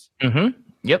boards. Mm-hmm.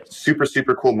 Yep. Super,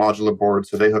 super cool modular board.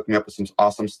 So they hooked me up with some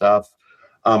awesome stuff.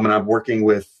 And I'm working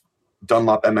with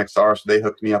Dunlop MXR. So they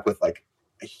hooked me up with like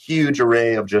a huge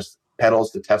array of just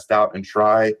pedals to test out and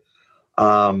try.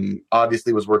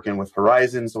 Obviously was working with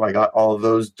Horizon. So I got all of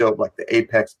those dope, like the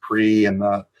Apex Pre and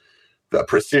the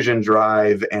Precision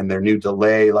Drive and their new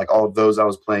delay, like all of those I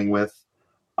was playing with.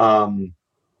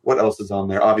 What else is on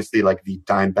there? Obviously, like the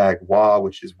Dimebag Wah,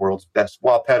 which is world's best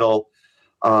wah pedal.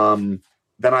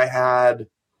 Then I had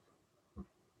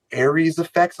Aries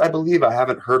Effects, I believe. I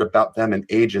haven't heard about them in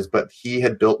ages, but he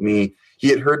had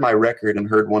heard my record and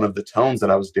heard one of the tones that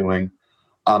I was doing,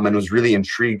 and was really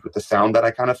intrigued with the sound that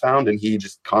I kind of found. And he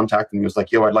just contacted me, was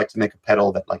like, yo, I'd like to make a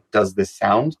pedal that like does this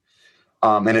sound.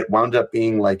 And it wound up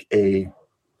being like a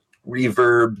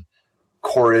reverb,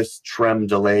 chorus, trem,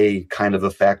 delay kind of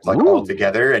effect, like all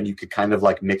together. And you could kind of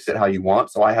like mix it how you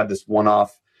want. So I had this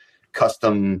one-off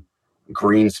custom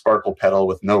green sparkle pedal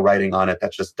with no writing on it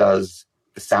that just does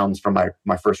the sounds from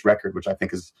my first record, which I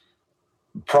think is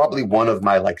probably one of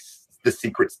my like the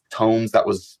secret tones that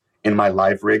was in my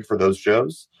live rig for those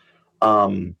shows.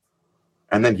 And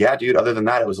then, yeah, dude, other than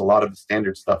that, it was a lot of the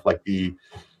standard stuff like the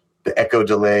Echo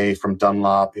Delay from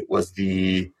Dunlop. It was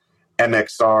the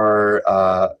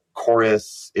MXR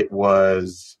chorus. It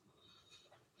was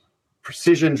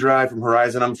Precision Drive from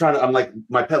Horizon. I'm like,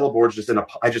 my pedal board's just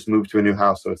I just moved to a new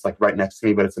house, so it's like right next to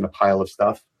me, but it's in a pile of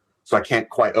stuff. So I can't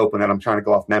quite open it. I'm trying to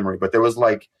go off memory, but there was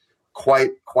like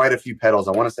quite a few pedals.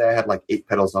 I want to say I had like 8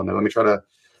 pedals on there. Let me try to.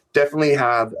 Definitely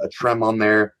had a trem on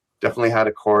there. Definitely had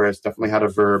a chorus. Definitely had a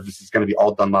verb. This is going to be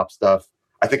all Dunlop stuff.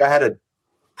 I think I had a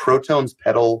Protones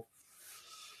pedal.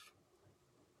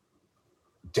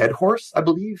 Dead Horse, I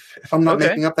believe, if I'm not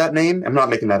making up that name. I'm not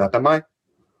making that up, am I?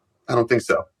 I don't think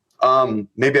so.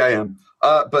 Maybe I am.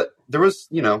 But there was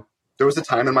a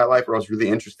time in my life where I was really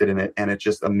interested in it, and it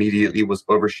just immediately was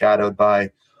overshadowed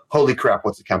by, holy crap,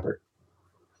 what's a Kemper?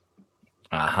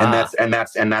 Uh-huh. And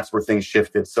that's where things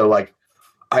shifted. So like,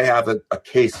 I have a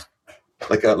case,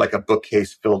 like a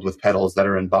bookcase filled with pedals that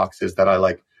are in boxes that I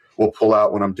like will pull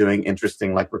out when I'm doing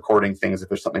interesting like recording things. If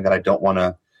there's something that I don't want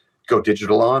to go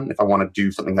digital on, if I want to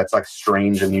do something that's like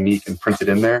strange and unique and print it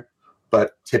in there.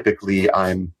 But typically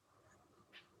I'm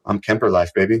Kemper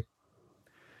life, baby.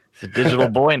 He's a digital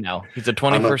boy now. He's a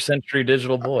 21st century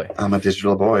digital boy. I'm a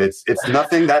digital boy. It's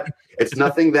nothing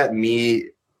that me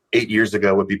 8 years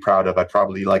ago would be proud of. I'd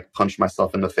probably like punch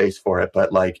myself in the face for it,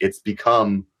 but like it's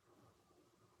become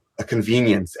a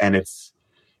convenience, and it's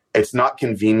not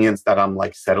convenience that I'm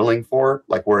like settling for,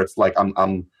 like where it's like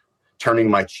I'm turning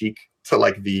my cheek to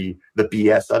like the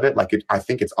BS of it. Like I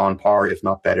think it's on par, if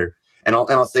not better. And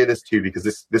I'll say this too, because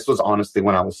this was honestly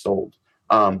when I was sold.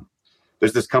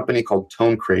 There's this company called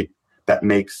Tone Crate that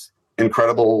makes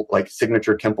incredible like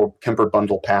signature Kemper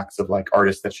bundle packs of like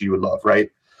artists that you would love,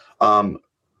 right?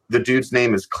 The dude's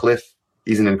name is Cliff.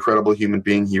 He's an incredible human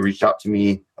being. He reached out to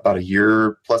me about a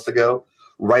year plus ago,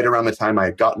 right around the time I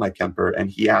had got my Kemper,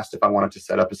 and he asked if I wanted to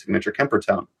set up a signature Kemper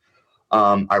tone.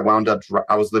 I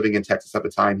was living in Texas at the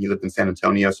time. He lived in San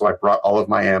Antonio. So I brought all of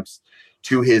my amps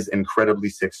to his incredibly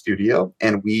sick studio,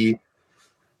 and we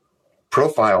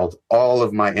profiled all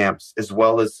of my amps, as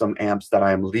well as some amps that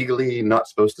I am legally not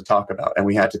supposed to talk about. And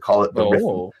we had to call it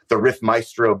the Riff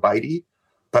Maestro Bitey.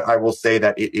 But I will say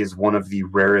that it is one of the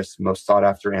rarest, most sought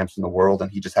after amps in the world. And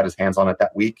he just had his hands on it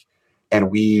that week. And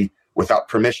we, without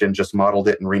permission, just modeled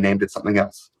it and renamed it something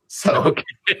else. So,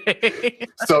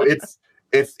 so it's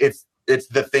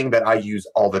the thing that I use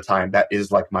all the time. That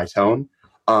is like my tone.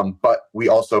 But we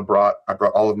also I brought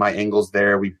all of my angles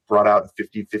there. We brought out a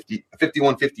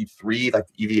 5153, like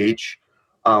the EVH.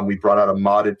 We brought out a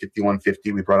modded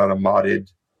 5150. We brought out a modded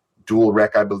dual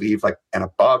rec, I believe, like, and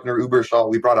a Bogner Uberschall.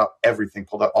 We brought out everything,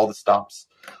 pulled out all the stops.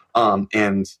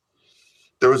 And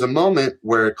there was a moment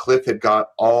where Cliff had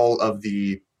got all of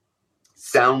the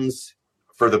sounds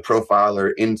for the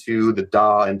profiler into the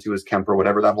DAW, into his Kemper,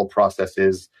 whatever that whole process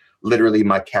is. Literally,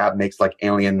 my cab makes like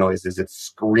alien noises. It's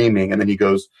screaming. And then he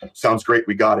goes, sounds great.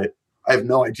 We got it. I have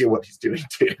no idea what he's doing,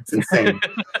 dude. It's insane.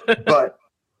 But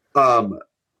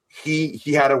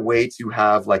he had a way to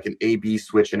have like an A/B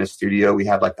switch in his studio. We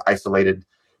had like the isolated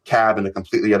cab in a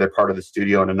completely other part of the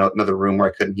studio in another room where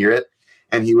I couldn't hear it.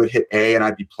 And he would hit A and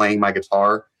I'd be playing my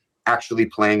guitar, actually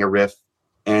playing a riff,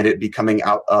 and it'd be coming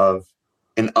out of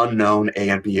an unknown A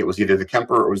and B. It was either the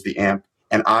Kemper or it was the amp.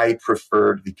 And I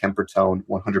preferred the Kemper tone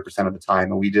 100% of the time.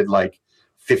 And we did like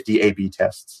 50 A/B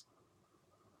tests.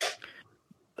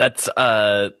 That's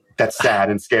sad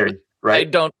and scary,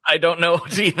 right? I don't know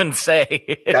what to even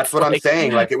say. That's what I'm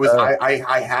saying. Like it was,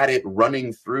 I had it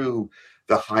running through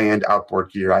the high-end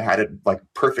outboard gear. I had it like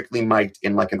perfectly mic'd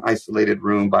in like an isolated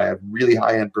room by a really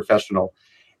high-end professional.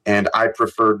 And I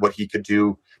preferred what he could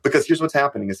do, because here's what's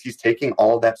happening is he's taking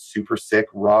all that super sick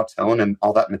raw tone and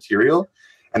all that material,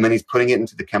 and then he's putting it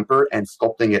into the Kemper and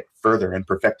sculpting it further and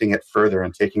perfecting it further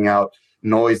and taking out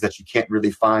noise that you can't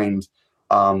really find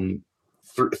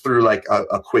through like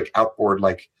a quick outboard,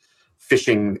 like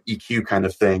fishing EQ kind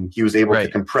of thing. He was able to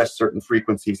compress certain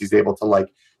frequencies. He's able to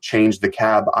like change the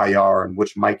cab IR and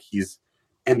which mic he's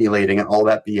emulating and all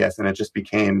that BS. And it just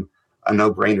became a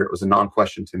no-brainer. It was a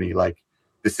non-question to me. Like,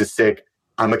 this is sick.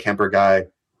 I'm a Kemper guy.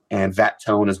 And that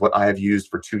tone is what I have used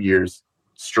for 2 years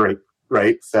straight.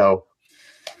 Right. So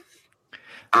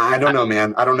I don't know,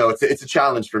 man. I don't know. It's a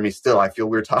challenge for me still. I feel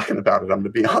weird talking about it. I'm going to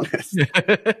be honest.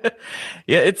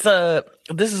 Yeah,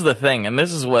 this is the thing. And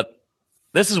this is what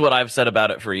I've said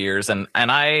about it for years. And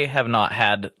I have not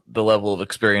had the level of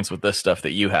experience with this stuff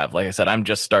that you have. Like I said, I'm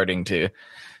just starting to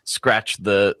scratch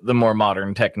the more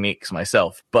modern techniques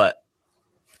myself. But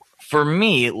for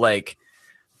me, like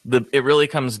it really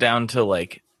comes down to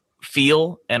like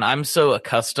feel. And I'm so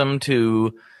accustomed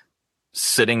to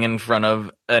sitting in front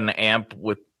of an amp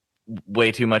with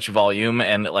way too much volume,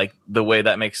 and like the way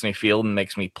that makes me feel and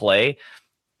makes me play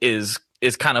is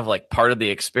kind of like part of the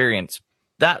experience.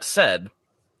 That said,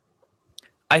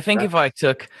 I think if I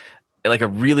took like a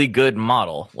really good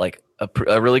model, like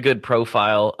a really good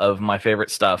profile of my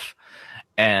favorite stuff,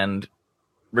 and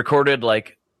recorded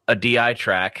like a DI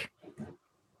track,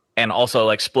 and also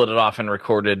like split it off and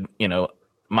recorded,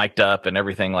 mic'd up and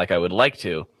everything like I would like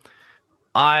to,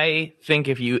 I think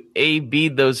if you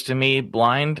A/B'd those to me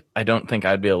blind, I don't think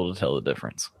I'd be able to tell the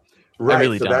difference. Right. I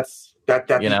really so don't.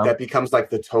 That becomes like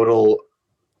the total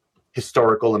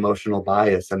historical emotional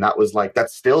bias. And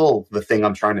that's still the thing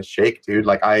I'm trying to shake, dude.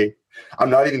 Like I'm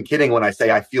not even kidding when I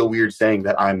say I feel weird saying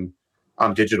that I'm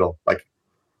digital. Like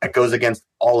it goes against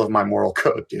all of my moral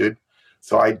code, dude.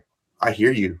 So I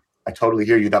hear you. I totally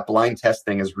hear you. That blind test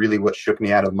thing is really what shook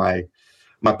me out of my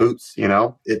boots.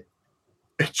 It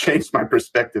changed my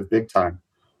perspective big time.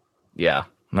 Yeah.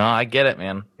 No, I get it,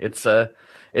 man. It's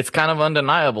kind of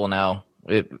undeniable now.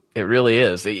 It really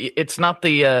is. It's not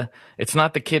the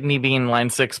kidney bean line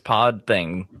 6 pod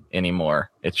thing anymore.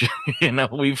 It's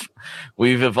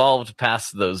we've evolved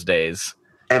past those days.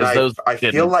 And I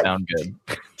feel like sound good.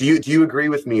 Do you agree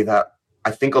with me that I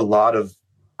think a lot of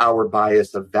our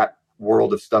bias of that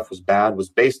world of stuff was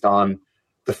based on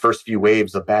the first few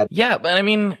waves of bad. Yeah, but I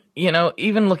mean,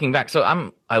 even looking back,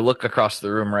 so I look across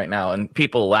the room right now and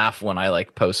people laugh when I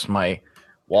like post my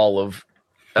wall of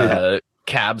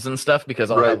cabs and stuff, because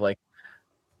I'll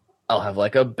have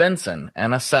like a Benson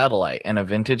and a Satellite and a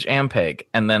vintage Ampeg,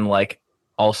 and then like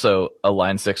also a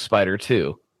Line 6 Spider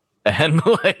 2. And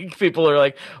like people are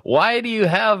like, why do you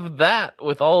have that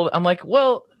with all? I'm like,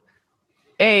 well,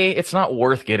 A, it's not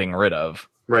worth getting rid of.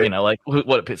 Right. Like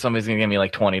what somebody's gonna give me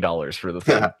like $20 for the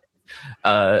thing.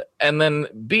 And then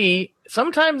B,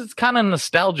 sometimes it's kind of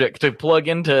nostalgic to plug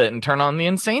into it and turn on the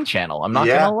Insane channel. I'm not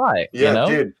gonna lie. Yeah,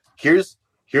 dude. Here's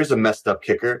a messed up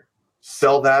kicker.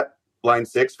 Sell that Line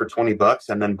 6 for $20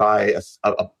 and then buy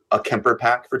a Kemper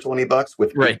pack for $20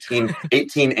 with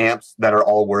 18 amps that are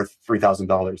all worth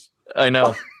 $3,000. I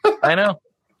know.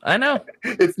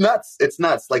 It's nuts.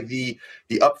 Like the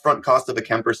upfront cost of a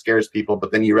Kemper scares people,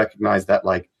 but then you recognize that,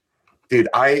 like, dude,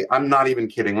 I'm not even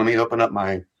kidding. Let me open up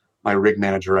my rig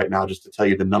manager right now just to tell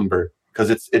you the number, because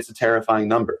it's a terrifying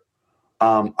number.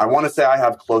 I want to say I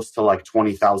have close to like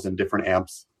 20,000 different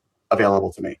amps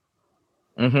available to me.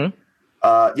 Mm-hmm.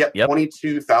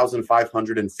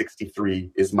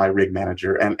 22,563 is my rig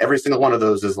manager, and every single one of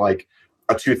those is like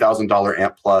a $2,000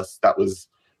 amp plus that was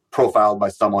profiled by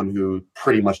someone who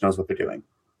pretty much knows what they're doing,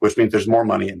 which means there's more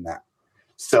money in that.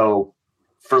 So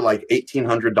for like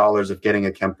 $1,800 of getting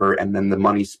a Kemper and then the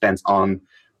money spent on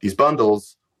these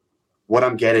bundles, what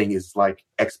I'm getting is like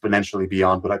exponentially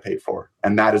beyond what I paid for.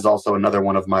 And that is also another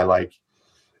one of my like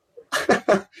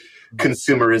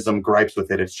consumerism gripes with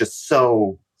it. It's just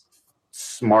so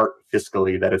smart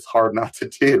fiscally that it's hard not to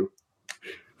do.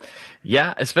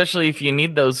 Yeah, especially if you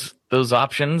need those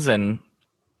options, and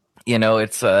you know,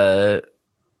 it's well,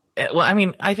 I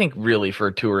mean, I think really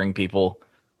for touring people,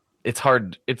 it's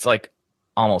hard. It's like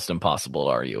almost impossible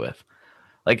to argue with.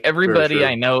 Like everybody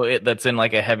I know that's in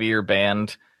like a heavier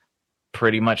band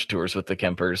pretty much tours with the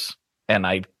Kempers, and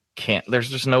I can't. There's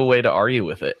just no way to argue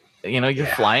with it. You know, you're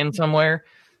flying somewhere,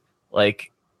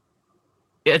 like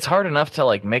it's hard enough to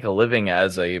like make a living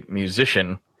as a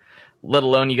musician, let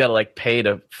alone you got to like pay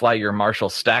to fly your Marshall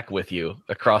stack with you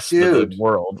across the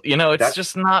world. You know, it's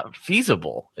just not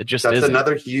feasible. It just that's isn't.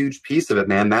 Another huge piece of it,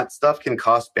 man. That stuff can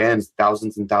cost bands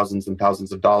thousands and thousands and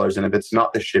thousands of dollars. And if it's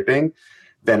not the shipping,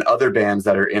 then other bands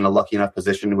that are in a lucky enough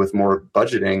position with more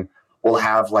budgeting will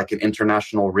have like an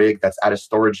international rig that's at a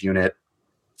storage unit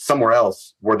somewhere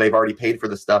else where they've already paid for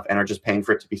the stuff and are just paying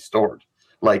for it to be stored.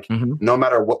 Like no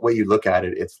matter what way you look at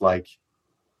it, it's like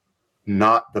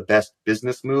not the best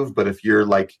business move, but if you're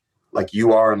like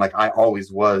you are, and like I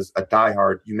always was a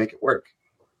diehard, you make it work.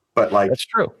 But like, that's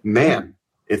true, man.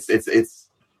 It's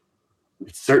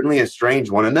certainly a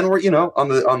strange one. And then we're, you know, on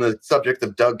the subject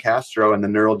of Doug Castro and the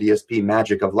neural DSP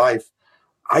magic of life,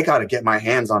 I got to get my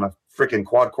hands on a freaking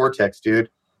quad cortex, dude.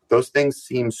 Those things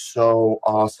seem so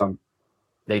awesome.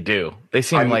 They do. They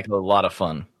seem like a lot of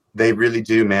fun. They really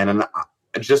do, man. And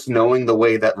just knowing the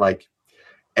way that like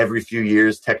every few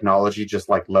years technology just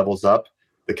like levels up.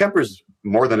 The Kemper's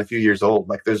more than a few years old.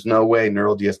 Like there's no way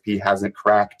neural DSP hasn't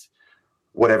cracked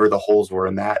whatever the holes were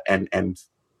in that and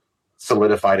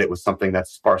solidified it with something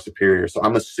that's far superior. So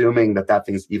I'm assuming that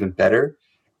thing's even better.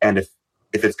 And if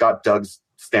it's got Doug's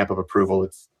stamp of approval,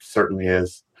 it certainly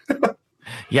is.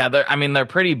 Yeah, they're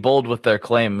pretty bold with their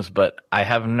claims, but I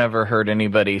have never heard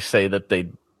anybody say that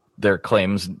their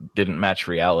claims didn't match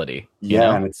reality. Yeah, you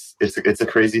know? And it's a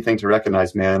crazy thing to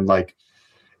recognize, man. Like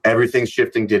everything's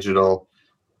shifting digital.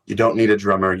 You don't need a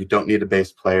drummer. You don't need a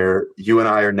bass player. You and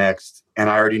I are next. And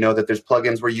I already know that there's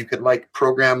plugins where you could like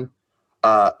program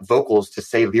vocals to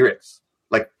say lyrics.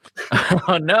 Like,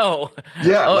 oh no,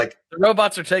 yeah, like the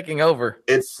robots are taking over.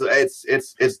 It's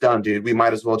done, dude. We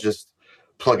might as well just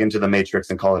plug into the Matrix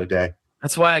and call it a day.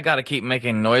 That's why I got to keep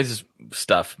making noise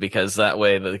stuff, because that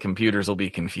way the computers will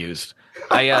be confused.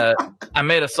 I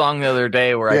made a song the other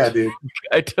day where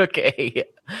I took a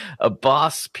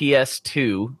Boss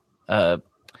PS2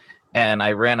 and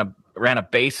I ran a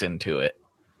bass into it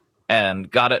and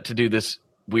got it to do this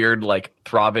weird like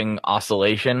throbbing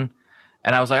oscillation.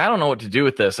 And I was like, I don't know what to do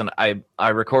with this. And I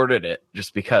recorded it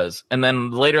just because. And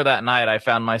then later that night, I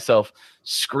found myself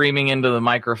screaming into the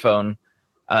microphone,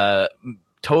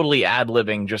 totally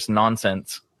ad-libbing just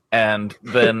nonsense. And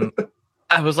then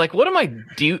I was like, what am I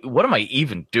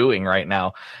even doing right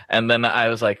now? And then I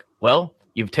was like, well,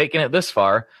 you've taken it this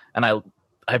far. And I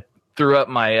threw up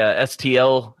my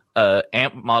STL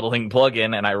amp modeling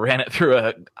plugin and I ran it through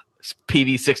a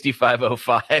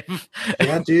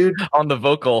PV6505 dude, on the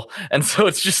vocal. And so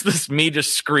it's just me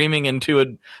just screaming into a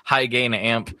high gain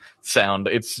amp sound.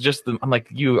 It's just I'm like,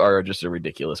 you are just a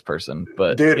ridiculous person.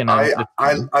 But dude, you know,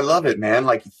 I love it, man.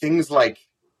 Like things like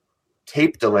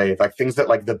tape delay, like things that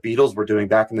like the Beatles were doing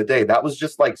back in the day. That was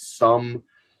just like some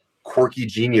quirky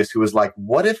genius who was like,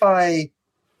 what if I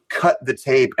cut the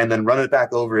tape and then run it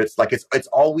back over? It's like it's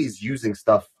always using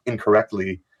stuff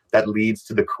incorrectly that leads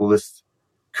to the coolest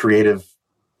creative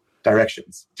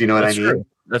directions. Do you know what I mean? True.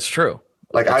 That's true.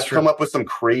 Like I've come up with some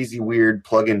crazy weird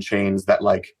plugin chains that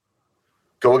like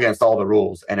go against all the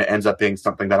rules, and it ends up being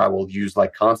something that I will use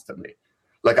like constantly.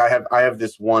 Like I have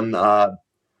this one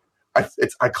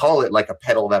I call it like a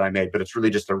pedal that I made, but it's really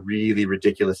just a really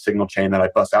ridiculous signal chain that I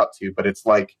bust out to. But it's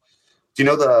like, do you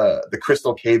know the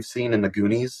Crystal Cave scene in the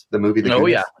Goonies, the movie?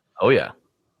 Goonies? Oh yeah.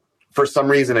 For some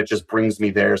reason, it just brings me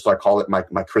there, so I call it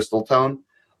my crystal tone.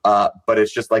 But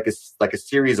it's just like a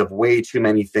series of way too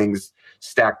many things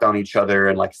stacked on each other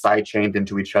and like side chained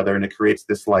into each other, and it creates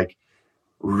this like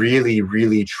really,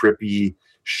 really trippy,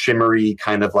 shimmery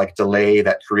kind of like delay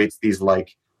that creates these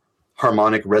like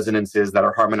harmonic resonances that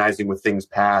are harmonizing with things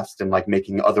past and like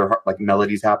making other like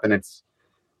melodies happen. It's,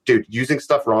 dude, using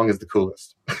stuff wrong is the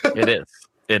coolest. It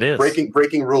is.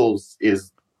 Breaking rules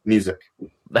is music.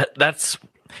 That's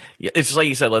it's like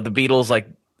you said, like the Beatles, like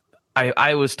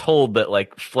I was told that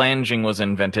like flanging was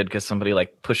invented because somebody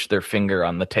like pushed their finger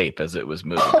on the tape as it was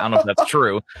moving. I don't know if that's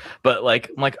true, but like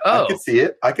I'm like, oh, I could see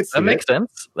it. That makes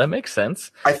sense. That makes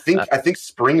sense. I think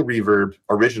Spring Reverb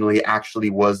originally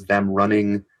actually was them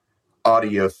running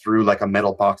audio through like a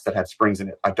metal box that had springs in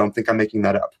it. I don't think I'm making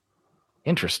that up.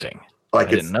 Interesting. Like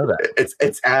I didn't know that.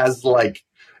 It's as like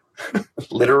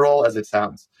literal as it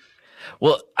sounds.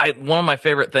 Well, one of my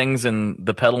favorite things in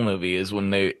the Pedal movie is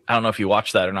when I don't know if you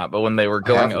watched that or not, but when they were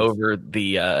going over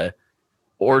the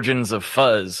origins of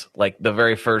fuzz, like the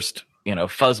very first,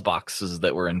 fuzz boxes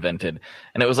that were invented.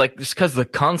 And it was like, just because the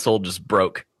console just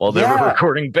broke while they were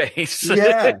recording bass.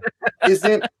 Yeah.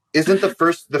 Isn't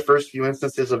the first few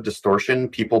instances of distortion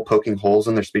people poking holes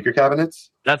in their speaker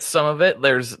cabinets? That's some of it.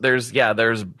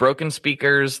 There's broken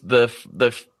speakers.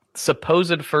 The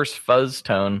supposed first fuzz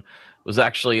tone was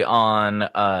actually on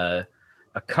a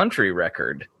country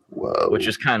record. Whoa. Which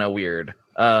is kind of weird.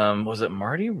 Was it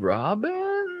Marty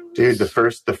Robbins? Dude, the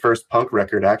first punk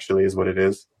record actually is what it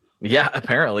is. Yeah,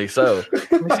 apparently so.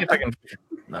 Let me see if I can.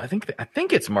 I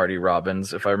think it's Marty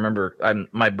Robbins. If I remember,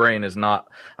 my brain is not.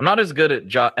 I'm not as good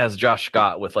at as Josh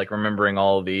Scott with like remembering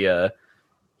all the.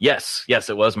 Yes,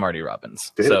 it was Marty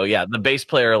Robbins. So yeah, the bass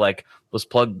player like was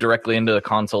plugged directly into the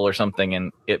console or something,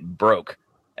 and it broke.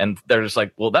 And they're just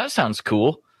like, well, that sounds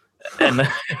cool, and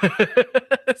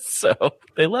so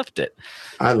they left it.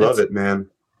 I love it, man.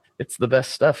 It's the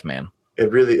best stuff, man.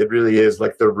 It really is.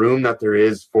 Like the room that there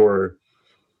is for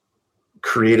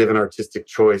creative and artistic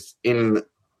choice in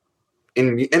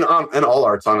all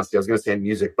arts, honestly. I was going to say in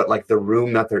music, but like the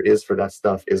room that there is for that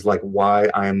stuff is like why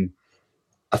I'm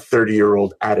a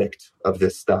 30-year-old addict of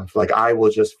this stuff. Like I will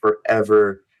just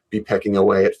forever be pecking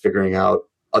away at figuring out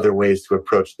other ways to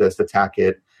approach this, attack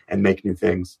it, and make new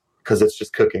things because it's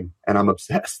just cooking and I'm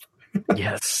obsessed.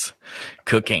 Yes.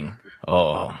 Cooking.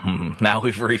 Oh, now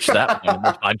we've reached that point in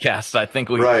the podcast. I think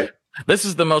this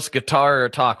is the most guitar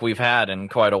talk we've had in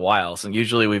quite a while. So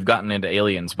usually we've gotten into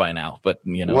aliens by now, but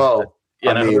well,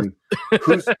 I mean,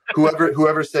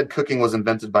 whoever said cooking was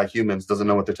invented by humans doesn't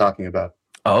know what they're talking about.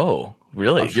 Oh,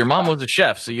 really? Your mom was a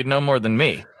chef, so you'd know more than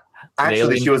me.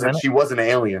 Actually, she was an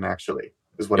alien, actually,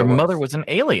 is what Your it was. mother was an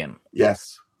alien?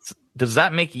 Yes. Does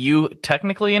that make you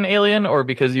technically an alien, or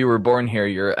because you were born here,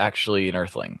 you're actually an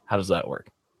earthling? How does that work?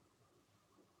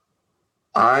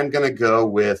 I'm going to go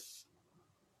with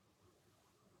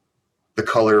the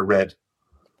color red.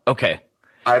 Okay.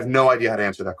 I have no idea how to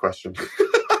answer that question.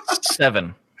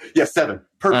 7. Yeah, 7.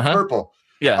 Purple.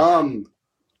 Yeah.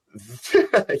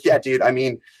 Yeah, dude. I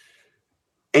mean,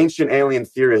 ancient alien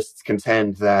theorists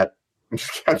contend that.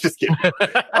 I'm just kidding.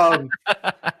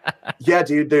 Yeah,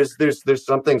 dude. There's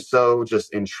something so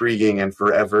just intriguing and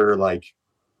forever like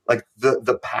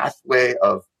the pathway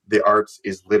of the arts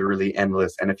is literally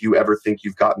endless. And if you ever think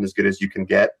you've gotten as good as you can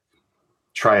get,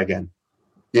 try again.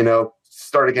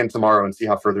 Start again tomorrow and see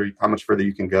how much further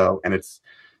you can go. And it's,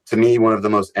 to me, one of the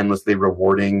most endlessly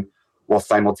rewarding while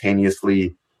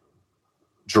simultaneously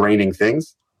draining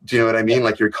things. Do you know what I mean?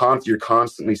 Like you're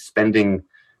constantly spending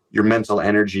your mental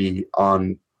energy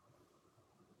on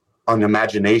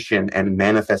imagination and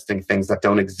manifesting things that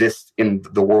don't exist in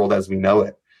the world as we know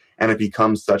it. And it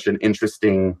becomes such an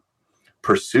interesting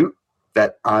pursuit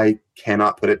that I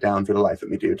cannot put it down for the life of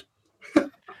me, dude.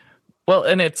 Well,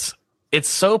 and it's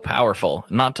so powerful,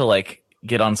 not to like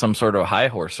get on some sort of high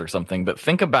horse or something, but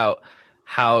think about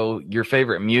how your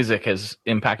favorite music has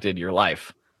impacted your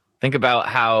life. Think about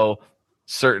how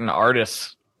certain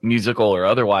artists, musical or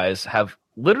otherwise, have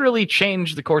literally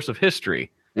changed the course of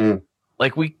history. Mm.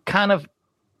 Like we kind of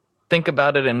think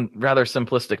about it in rather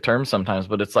simplistic terms sometimes,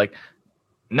 but it's like,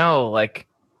 no, like,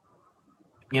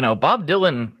 Bob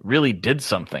Dylan really did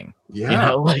something.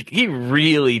 Yeah. Like he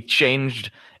really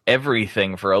changed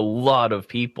everything for a lot of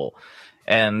people,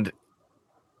 and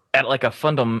at like a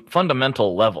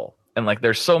fundamental level. And like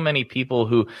there's so many people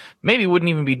who maybe wouldn't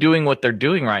even be doing what they're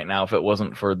doing right now if it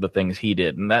wasn't for the things he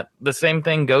did. And that the same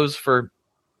thing goes for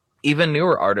even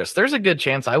newer artists. There's a good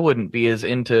chance I wouldn't be as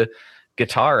into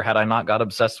guitar had I not got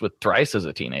obsessed with Thrice as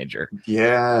a teenager.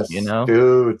 Yes,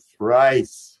 dude,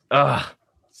 Thrice. Ugh.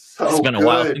 It's been a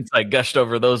while since I gushed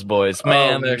over those boys.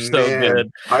 Man, they're so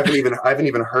good. I haven't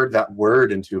even heard that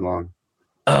word in too long.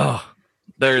 Oh,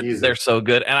 they're so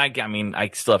good. And I mean,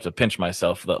 I still have to pinch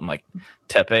myself that I'm like,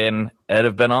 Tepe and Ed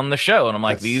have been on the show, and I'm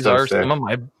like, these are some of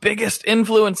my biggest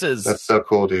influences. That's so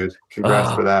cool, dude.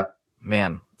 Congrats for that.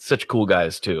 Man, such cool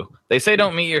guys too. They say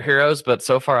don't meet your heroes, but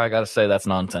so far I gotta say that's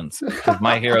nonsense. Because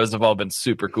my heroes have all been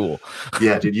super cool.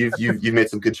 Yeah, dude, you've made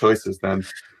some good choices then.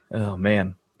 Oh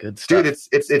man. Good stuff. Dude,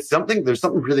 it's something. There's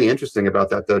something really interesting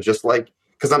about that, though. Just like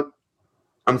because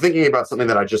I'm thinking about something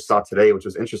that I just saw today, which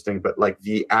was interesting. But like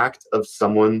the act of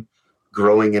someone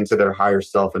growing into their higher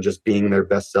self and just being their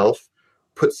best self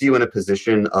puts you in a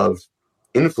position of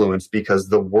influence because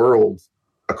the world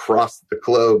across the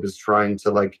globe is trying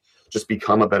to like just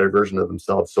become a better version of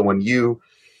themselves. So when you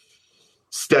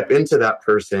step into that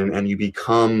person and you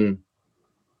become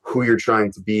who you're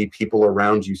trying to be, people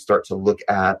around you start to look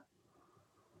at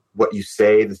what you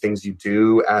say, the things you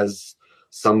do, as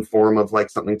some form of like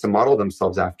something to model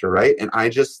themselves after, right? And I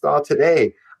just saw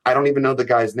today, I don't even know the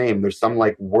guy's name. There's some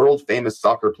like world famous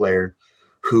soccer player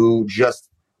who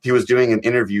he was doing an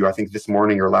interview, I think this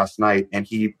morning or last night, and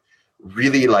he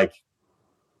really like,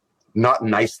 not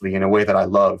nicely in a way that I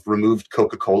love, removed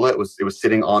Coca-Cola. It was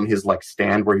sitting on his like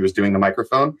stand where he was doing the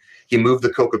microphone. He moved the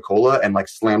Coca-Cola and like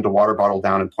slammed a water bottle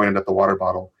down and pointed at the water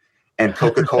bottle. And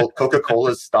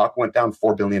Coca-Cola's stock went down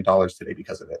 $4 billion today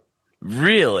because of it.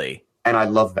 Really? And I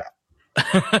love that.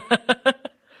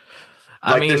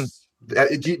 I mean,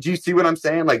 do you see what I'm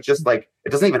saying? Like, just like,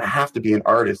 it doesn't even have to be an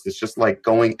artist. It's just like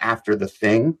going after the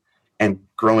thing and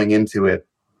growing into it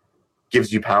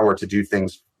gives you power to do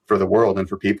things for the world and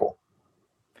for people.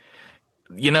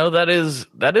 You know, that is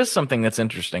something that's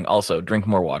interesting. Also, drink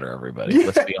more water, everybody.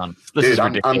 Let's be honest. This is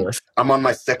ridiculous. I'm on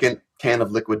my second can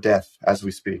of Liquid Death as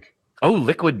we speak. Oh,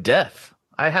 Liquid Death.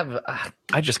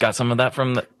 I just got some of that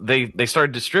from they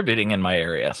started distributing in my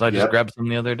area, so I just grabbed some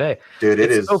the other day. Dude,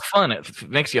 it's so fun. It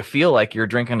makes you feel like you're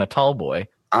drinking a tall boy.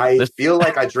 I feel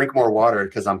like I drink more water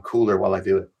because I'm cooler while I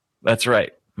do it. That's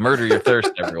right. Murder your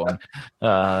thirst, everyone.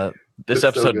 This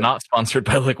episode not sponsored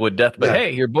by Liquid Death, but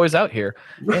hey, your boy's out here.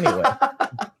 Anyway.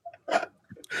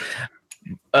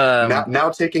 Now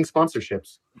taking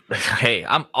sponsorships. Hey,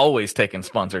 I'm always taking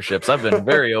sponsorships. I've been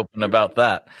very open about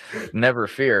that. Never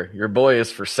fear. Your boy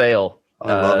is for sale. I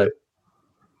love it.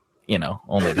 You know,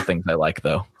 only the things I like,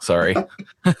 though. Sorry.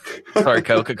 Sorry,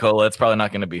 Coca-Cola. It's probably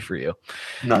not going to be for you.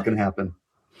 Not going to happen.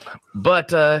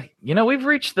 But, you know, we've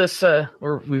reached this,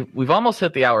 we've almost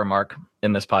hit the hour mark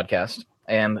in this podcast.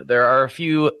 And there are a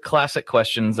few classic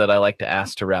questions that I like to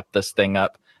ask to wrap this thing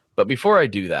up. But before I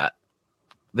do that,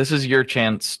 this is your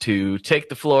chance to take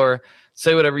the floor,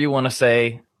 say whatever you want to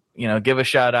say, you know, give a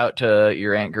shout out to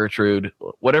your Aunt Gertrude,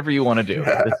 whatever you want to do.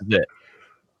 This is it.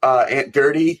 Aunt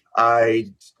Gertie,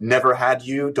 I never had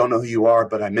you. Don't know who you are,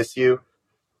 but I miss you.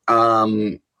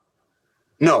 No,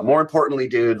 more importantly,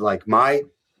 dude, like my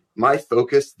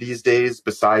focus these days,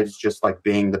 besides just like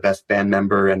being the best band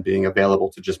member and being available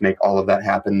to just make all of that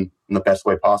happen in the best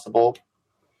way possible,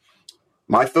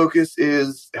 my focus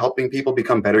is helping people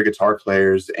become better guitar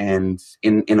players, and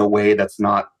in a way that's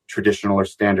not traditional or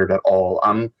standard at all.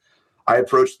 I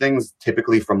approach things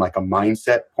typically from like a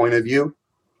mindset point of view,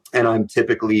 and I'm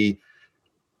typically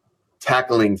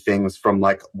tackling things from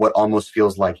like what almost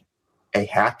feels like a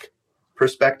hack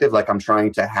perspective. Like I'm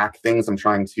trying to hack things. I'm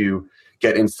trying to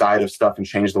get inside of stuff and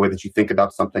change the way that you think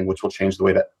about something, which will change the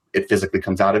way that it physically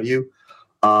comes out of you.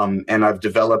 And I've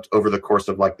developed over the course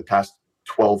of like the past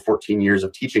 12, 14 years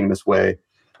of teaching this way,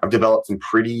 I've developed some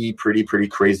pretty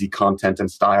crazy content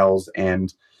and styles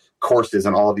and courses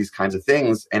and all of these kinds of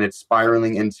things. And it's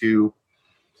spiraling into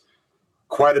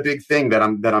quite a big thing that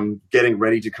I'm getting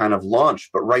ready to kind of launch.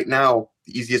 But right now,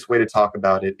 the easiest way to talk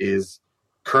about it is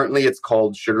currently it's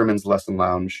called Sugarman's Lesson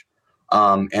Lounge.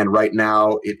 And right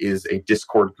now it is a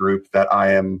Discord group that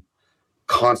I am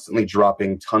constantly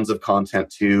dropping tons of content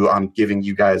to. I'm giving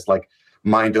you guys like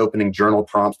mind-opening journal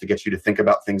prompts to get you to think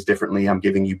about things differently. I'm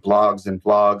giving you blogs and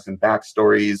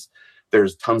backstories.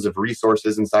 There's tons of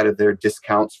resources inside of there,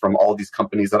 discounts from all these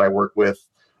companies that I work with.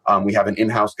 We have an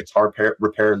in-house guitar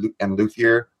repair and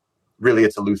luthier. Really,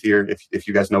 it's a luthier. If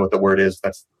you guys know what the word is,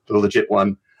 that's the legit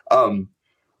one.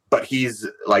 But he's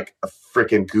like a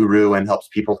freaking guru and helps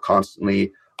people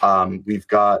constantly. We've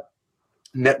got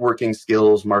networking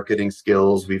skills, marketing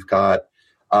skills. We've got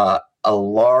a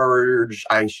large,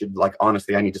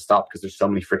 honestly, I need to stop because there's so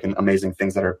many freaking amazing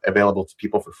things that are available to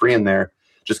people for free in there.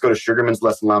 Just go to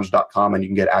sugarmanslessonlounge.com and you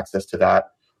can get access to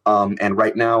that. And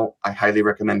right now, I highly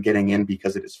recommend getting in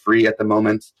because it is free at the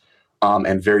moment.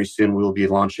 And very soon we will be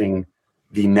launching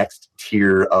the next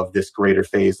tier of this greater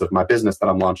phase of my business that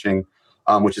I'm launching,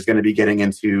 which is going to be getting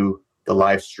into the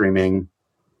live streaming.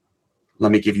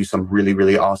 Let me give you some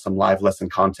really awesome live lesson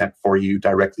content for you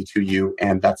directly to you.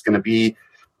 And that's going to be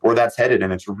where that's headed.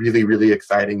 And it's really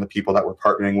exciting. The people that we're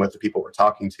partnering with, the people we're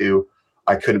talking to,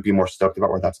 I couldn't be more stoked about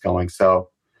where that's going. So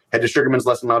head to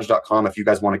sugarmanslessonlounge.com if you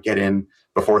guys want to get in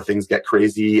before things get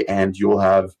crazy, and you will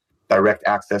have direct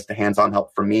access to hands-on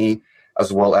help from me,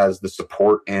 as well as the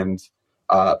support and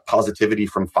positivity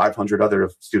from 500 other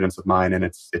students of mine. And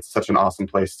it's such an awesome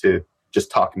place to just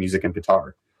talk music and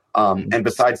guitar. And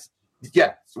besides,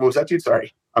 yeah, what was that, dude?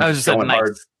 Sorry. I was just going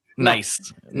hard.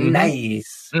 Nice.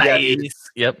 Yeah,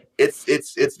 Yep.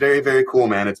 It's very cool,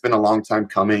 man. It's been a long time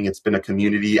coming. It's been a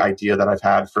community idea that I've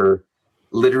had for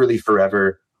literally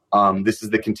forever. This is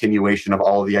the continuation of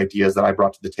all of the ideas that I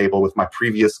brought to the table with my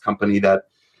previous company that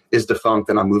is defunct,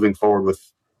 and I'm moving forward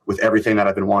with everything that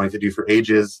I've been wanting to do for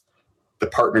ages. The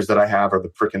partners that I have are the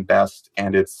freaking best,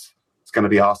 and it's going to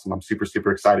be awesome. I'm super,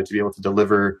 super excited to be able to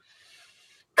deliver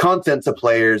content to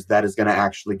players that is going to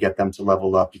actually get them to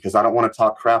level up, because I don't want to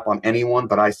talk crap on anyone,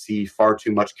 but I see far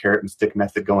too much carrot and stick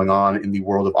method going on in the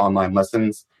world of online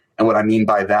lessons. And what I mean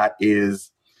by that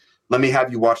is, let me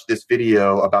have you watch this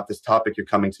video about this topic you're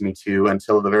coming to me to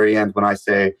until the very end when I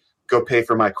say, go pay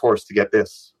for my course to get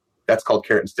this. That's called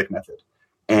carrot and stick method.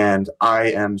 And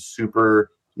I am super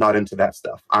not into that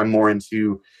stuff. I'm more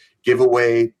into give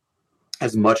away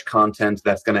as much content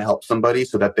that's going to help somebody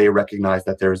so that they recognize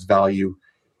that there's value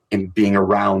in being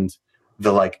around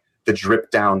the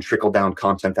drip down, trickle down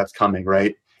content that's coming,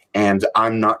 right? And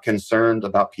I'm not concerned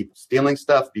about people stealing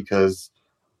stuff, because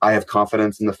I have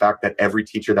confidence in the fact that every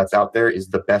teacher that's out there is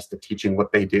the best at teaching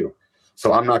what they do.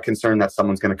 So I'm not concerned that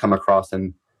someone's going to come across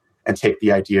and take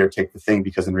the idea or take the thing,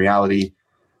 because in reality,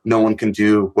 no one can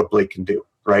do what Blake can do,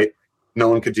 right? No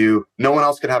one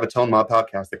else could have a Tone Mob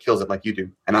podcast that kills it like you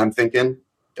do. And I'm thinking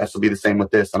that will be the same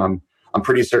with this. And I'm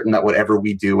pretty certain that whatever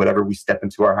we do, whatever we step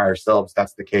into our higher selves,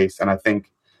 that's the case. And I think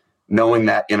knowing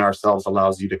that in ourselves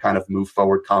allows you to kind of move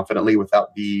forward confidently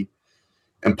without the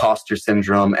imposter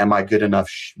syndrome, am I good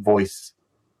enough voice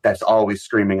that's always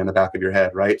screaming in the back of your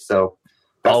head, right? So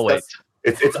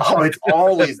it's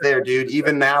always there, dude.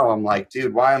 Even now I'm like,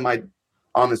 dude, why am I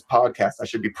on this podcast? I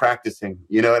should be practicing.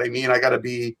 You know what I mean? I gotta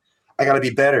be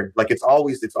better. Like it's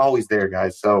always there,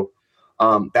 guys. So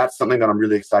that's something that I'm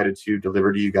really excited to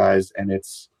deliver to you guys. And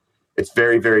it's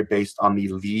very, very based on the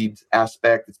lead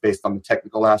aspect. It's based on the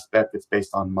technical aspect. It's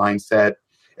based on mindset.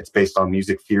 It's based on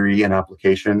music theory and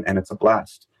application, and it's a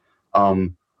blast.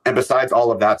 And besides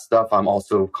all of that stuff, I'm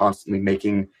also constantly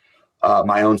making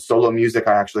my own solo music.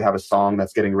 I actually have a song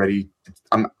that's getting ready.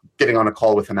 I'm getting on a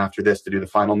call with him after this to do the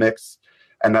final mix,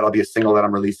 and that'll be a single that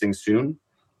I'm releasing soon.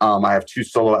 I have 2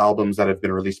 solo albums that have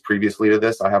been released previously to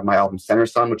this. I have my album Center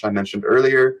Sun, which I mentioned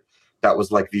earlier. That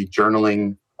was like the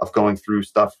journaling of going through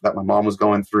stuff that my mom was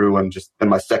going through. And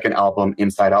my second album,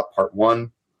 Inside Out Part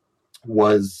 1,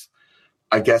 was,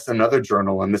 I guess, another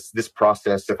journal. And this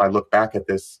process, if I look back at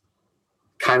this,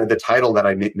 kind of the title that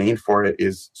I named for it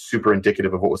is super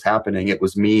indicative of what was happening. It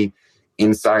was me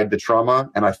inside the trauma,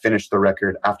 and I finished the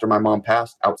record after my mom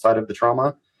passed, outside of the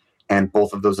trauma. And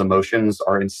both of those emotions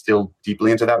are instilled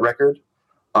deeply into that record.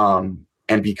 And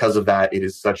because of that, it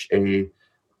is such a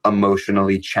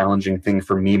emotionally challenging thing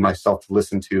for me, myself, to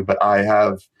listen to. But I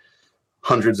have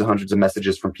hundreds and hundreds of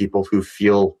messages from people who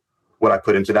feel what I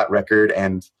put into that record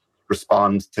and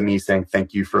respond to me saying,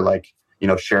 thank you for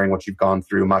sharing what you've gone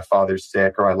through. My father's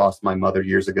sick, or I lost my mother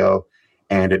years ago.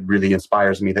 And it really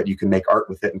inspires me that you can make art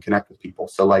with it and connect with people.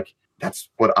 So that's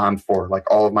what I'm for.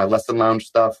 All of my Lesson Lounge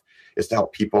stuff is to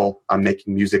help people. I'm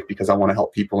making music because I want to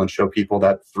help people and show people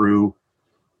that through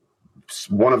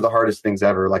one of the hardest things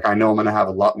ever. I know I'm going to have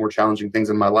a lot more challenging things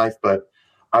in my life, but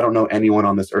I don't know anyone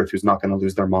on this earth who's not going to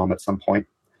lose their mom at some point.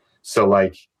 So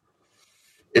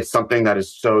it's something that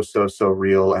is so, so, so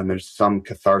real. And there's some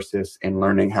catharsis in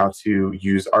learning how to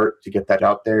use art to get that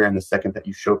out there. And the second that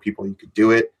you show people you could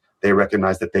do it, they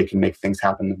recognize that they can make things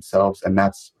happen themselves. And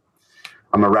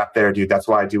I'm a wrap there, dude. That's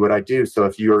why I do what I do. So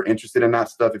if you're interested in that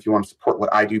stuff, if you want to support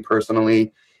what I do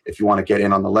personally, if you want to get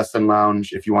in on the Lesson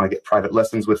Lounge, if you want to get private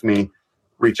lessons with me,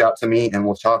 reach out to me and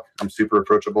we'll talk. I'm super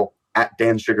approachable at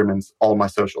Dan Sugarman's, all my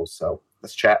socials. So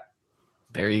let's chat.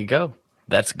 There you go.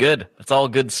 That's good. That's all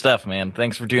good stuff, man.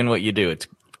 Thanks for doing what you do. It's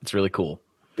really cool.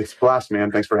 It's a blast, man.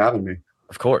 Thanks for having me.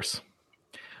 Of course.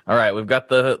 All right, we've got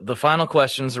the final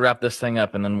questions to wrap this thing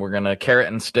up, and then we're gonna carrot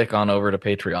and stick on over to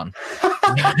Patreon.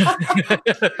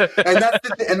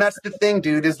 and that's the thing,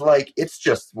 dude. Is it's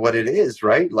just what it is,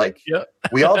 right?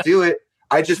 We all do it.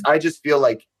 I just feel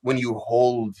like when you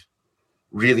hold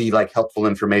really helpful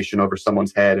information over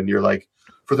someone's head, and you're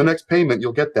for the next payment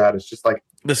you'll get that. It's just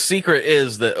the secret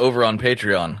is that over on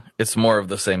Patreon, it's more of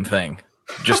the same thing.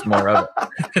 Just more of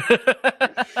it.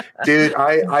 Dude,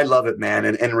 I love it, man.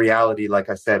 And in reality, like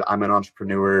I said, I'm an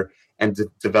entrepreneur, and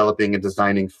developing and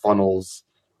designing funnels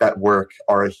that work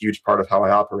are a huge part of how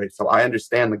I operate. So I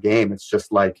understand the game. It's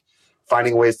just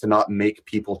finding ways to not make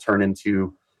people turn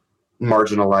into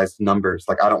marginalized numbers.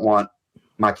 I don't want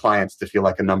my clients to feel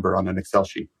like a number on an Excel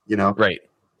sheet, you know?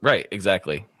 Right.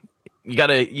 Exactly. You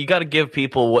gotta give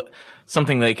people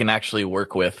something they can actually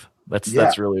work with.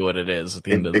 That's really what it is at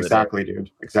the end of the day. Exactly,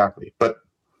 dude. Exactly. But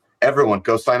everyone,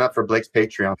 go sign up for Blake's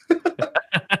Patreon.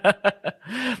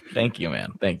 Thank you,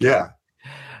 man. Thank you. Yeah.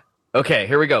 Okay,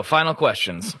 here we go. Final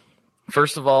questions.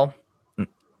 First of all,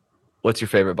 what's your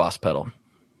favorite Boss pedal?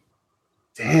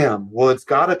 Damn. Well, it's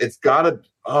gotta.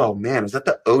 Oh man, is that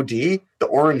the OD, the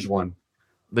orange one?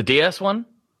 The DS one?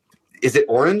 Is it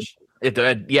orange?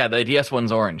 Yeah, the DS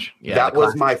one's orange. Yeah, that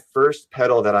was my first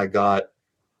pedal that I got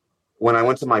when I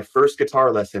went to my first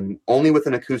guitar lesson, only with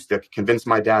an acoustic. Convinced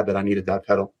my dad that I needed that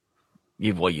pedal.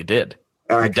 You did.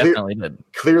 And I definitely did.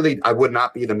 Clearly, I would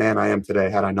not be the man I am today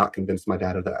had I not convinced my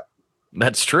dad of that.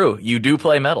 That's true. You do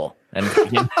play metal, and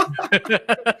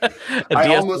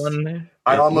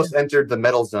I almost entered the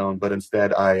metal zone, but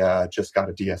instead I just got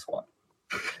a DS1.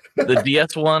 The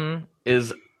DS1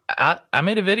 is. I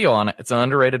made a video on it. It's an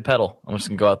underrated pedal. I'm just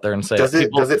gonna go out there and say, does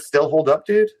it still hold up,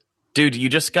 dude? Dude, you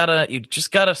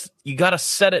gotta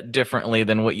set it differently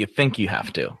than what you think you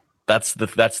have to. That's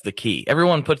the key.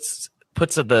 Everyone puts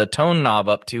the tone knob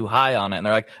up too high on it, and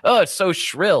they're like, "Oh, it's so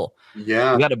shrill."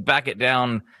 Yeah, you got to back it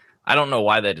down. I don't know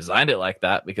why they designed it like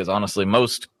that, because honestly,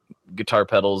 most guitar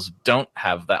pedals don't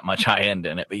have that much high end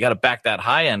in it. But you got to back that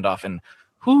high end off, and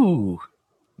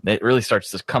it really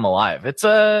starts to come alive. It's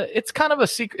kind of a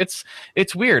secret.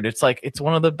 It's weird. It's like it's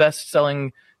one of the best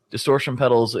selling distortion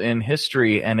pedals in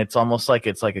history, and it's almost like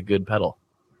it's like a good pedal.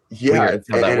 Yeah,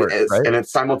 and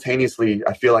it's simultaneously,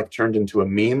 I feel like, turned into a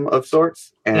meme of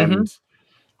sorts, and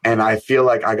I feel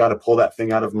like I got to pull that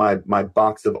thing out of my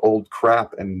box of old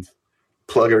crap and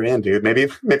plug her in, dude. Maybe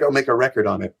I'll make a record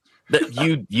on it.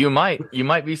 You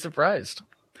might be surprised.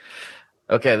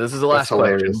 Okay, this is the last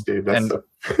question. Dude.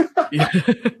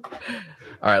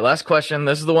 All right, last question.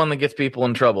 This is the one that gets people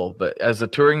in trouble. But as a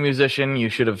touring musician, you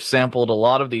should have sampled a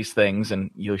lot of these things,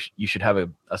 and you should have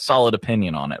a solid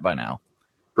opinion on it by now.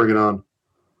 Bring it on.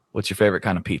 What's your favorite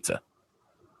kind of pizza?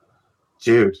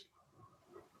 Dude,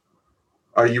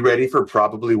 are you ready for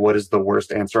probably what is the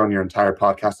worst answer on your entire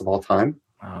podcast of all time?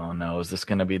 Oh, no. Is this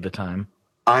going to be the time?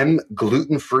 I'm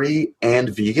gluten-free and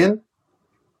vegan.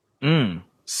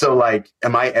 So, like,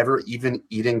 am I ever even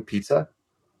eating pizza?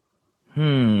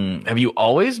 Have you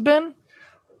always been?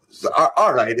 So,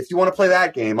 all right. If you want to play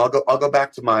that game, I'll go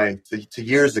back to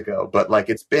years ago. But, like,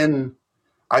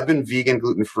 I've been vegan,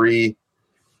 gluten-free.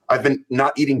 I've been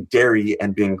not eating dairy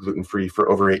and being gluten-free for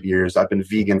over 8 years. I've been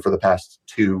vegan for the past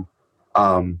 2.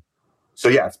 So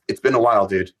yeah, it's been a while,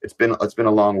 dude. It's been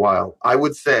a long while. I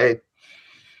would say,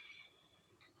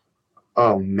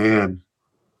 oh man,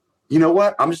 you know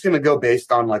what? I'm just gonna go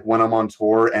based on like when I'm on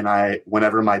tour and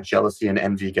whenever my jealousy and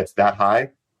envy gets that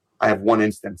high, I have one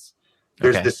instance.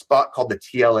 There's this spot called the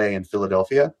TLA in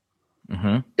Philadelphia.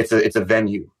 It's a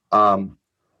venue.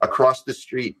 Across the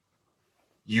street,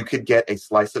 you could get a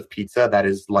slice of pizza that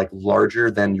is like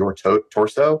larger than your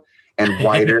torso and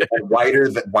wider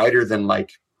wider than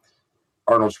like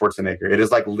Arnold Schwarzenegger. It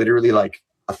is like literally like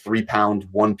a 3-pound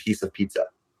one piece of pizza.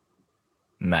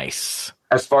 Nice.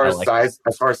 As far as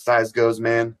size goes,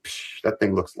 man, that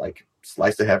thing looks like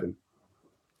slice of heaven.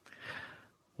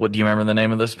 What do you remember the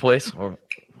name of this place?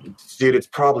 Dude, it's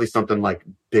probably something like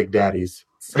Big Daddy's.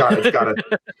 It's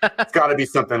gotta be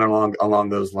something along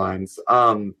those lines.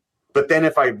 But then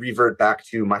if I revert back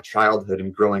to my childhood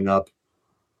and growing up,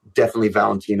 definitely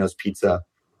Valentino's Pizza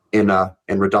in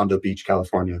Redondo Beach,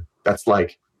 California. That's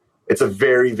like, it's a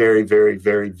very, very, very,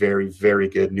 very, very, very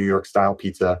good New York style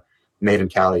pizza made in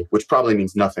Cali, which probably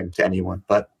means nothing to anyone,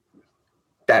 but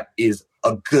that is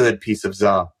a good piece of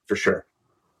za for sure.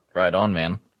 Right on,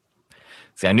 man.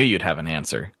 See, I knew you'd have an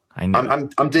answer.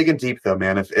 I'm digging deep though,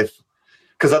 man. If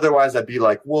because otherwise I'd be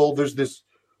like, well, there's this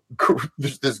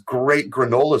great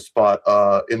granola spot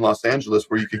in Los Angeles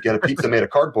where you could get a pizza made of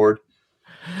cardboard.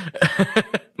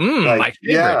 My favorite.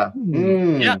 Yeah.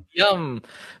 Yeah, yum.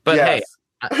 But yes.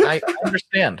 Hey, I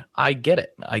understand. I get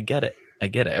it.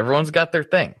 Everyone's got their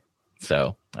thing.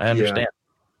 So I understand.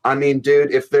 Yeah. I mean,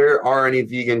 dude, if there are any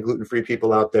vegan, gluten-free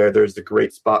people out there, there's a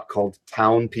great spot called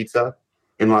Town Pizza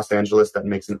in Los Angeles that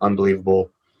makes an unbelievable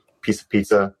piece of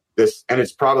pizza. And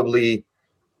it's probably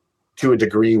to a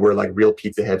degree where like real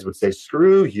pizza heads would say,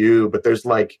 screw you. But there's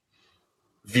like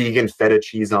vegan feta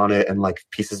cheese on it and like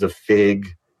pieces of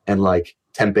fig and like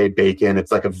tempeh bacon.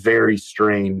 It's like a very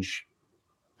strange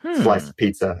slice of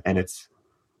pizza, and it's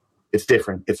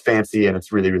different. It's fancy and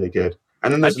it's really, really good.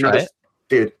 And then there's another,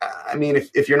 dude. I mean,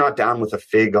 if you're not down with a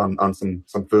fig on some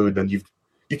food, then you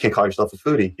can't call yourself a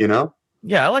foodie, you know?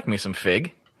 Yeah, I like me some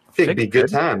fig. Fig be good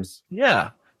times.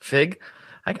 Yeah, fig.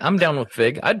 I'm down with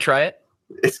fig. I'd try it.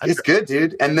 It's good,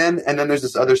 dude. And then there's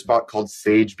this other spot called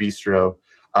Sage Bistro,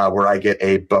 where I get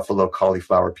a buffalo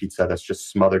cauliflower pizza that's just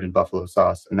smothered in buffalo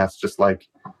sauce, and that's just like,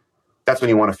 that's when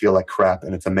you want to feel like crap,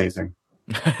 and it's amazing.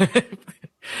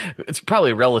 It's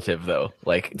probably relative though.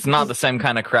 Like, it's not the same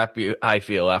kind of crap I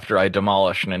feel after I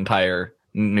demolish an entire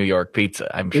New York pizza.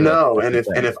 I'm sure. No, and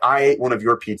if I ate one of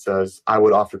your pizzas, I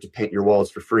would offer to paint your walls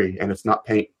for free, and it's not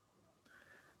paint.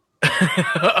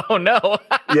 Oh no.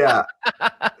 Yeah,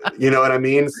 you know what I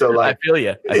mean. So like, I feel you.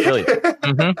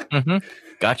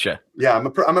 Gotcha. Yeah,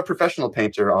 I'm a professional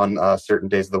painter on certain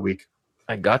days of the week.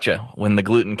 I gotcha. When the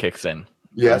gluten kicks in.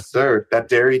 Yes, sir. That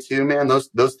dairy too, man.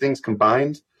 Those things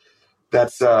combined,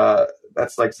 that's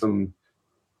like some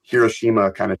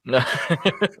Hiroshima kind of.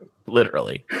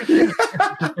 Literally.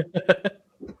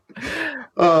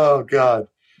 Oh God.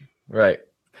 Right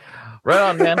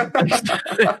on, man.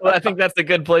 Well, I think that's a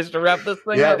good place to wrap this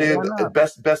thing up. Yeah, dude.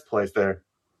 Best place there.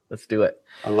 Let's do it.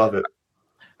 I love it.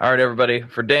 All right, everybody.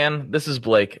 For Dan, this is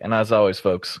Blake, and as always,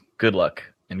 folks, good luck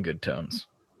and good tones.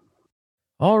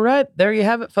 All right, there you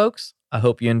have it, folks. I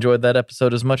hope you enjoyed that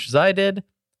episode as much as I did.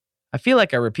 I feel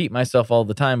like I repeat myself all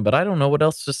the time, but I don't know what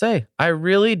else to say. I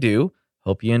really do.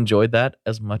 Hope you enjoyed that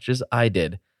as much as I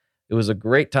did. It was a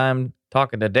great time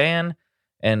talking to Dan,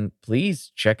 and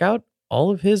please check out all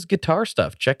of his guitar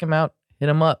stuff. Check him out. Hit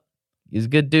him up. He's a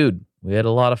good dude. We had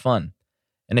a lot of fun.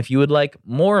 And if you would like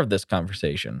more of this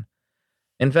conversation,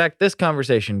 in fact, this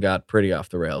conversation got pretty off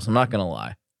the rails. I'm not going to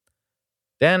lie.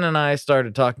 Dan and I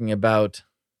started talking about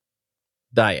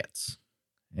diets.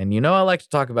 And you know I like to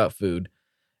talk about food.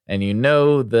 And you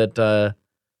know that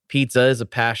pizza is a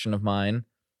passion of mine.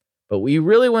 But we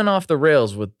really went off the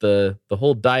rails with the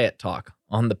whole diet talk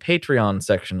on the Patreon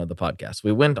section of the podcast.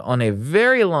 We went on a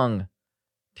very long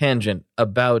tangent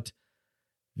about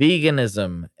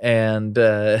veganism and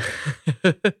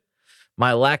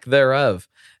my lack thereof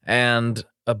and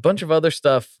a bunch of other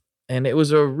stuff. And it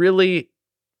was a really,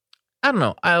 I don't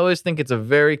know, I always think it's a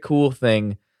very cool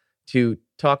thing to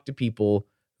talk to people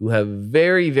who have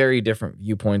very, very different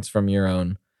viewpoints from your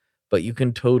own, but you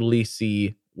can totally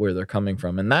see where they're coming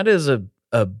from. And that is a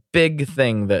big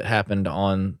thing that happened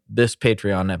on this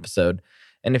Patreon episode.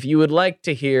 And if you would like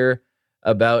to hear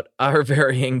about our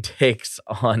varying takes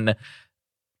on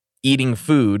eating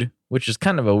food, which is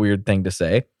kind of a weird thing to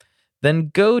say,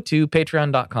 then go to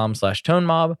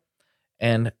patreon.com/tonemob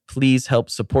and please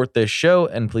help support this show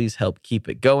and please help keep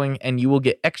it going. And you will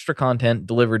get extra content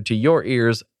delivered to your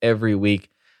ears every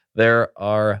week. There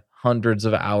are hundreds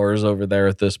of hours over there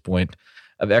at this point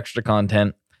of extra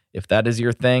content. If that is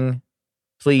your thing,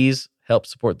 please help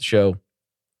support the show.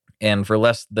 And for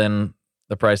less than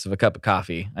the price of a cup of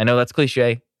coffee, I know that's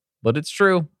cliche, but it's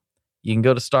true. You can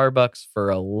go to Starbucks for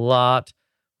a lot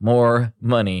more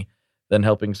money than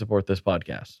helping support this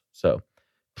podcast. So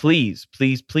please,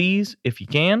 please, please, if you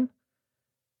can,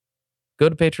 go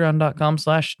to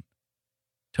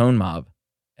patreon.com/tonemob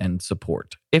and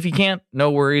support. If you can't,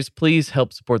 no worries. Please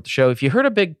help support the show. If you heard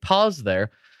a big pause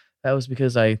there, that was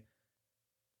because I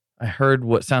heard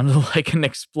what sounded like an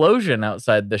explosion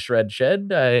outside the shred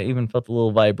shed. I even felt a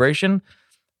little vibration,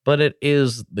 but it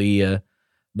is the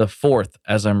 4th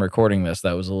as I'm recording this.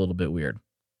 That was a little bit weird.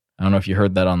 I don't know if you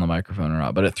heard that on the microphone or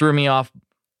not, but it threw me off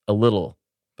a little.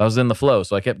 I was in the flow,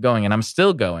 so I kept going, and I'm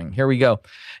still going. Here we go.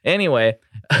 Anyway,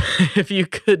 if you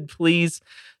could please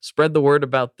spread the word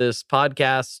about this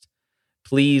podcast.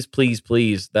 Please, please,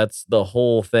 please. That's the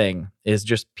whole thing, is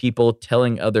just people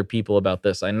telling other people about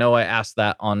this. I know I ask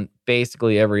that on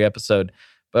basically every episode,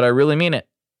 but I really mean it.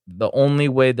 The only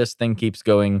way this thing keeps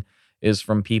going is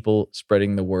from people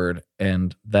spreading the word,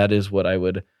 and that is what I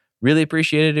would really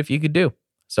appreciate it if you could do.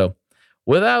 So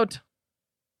without,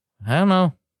 I don't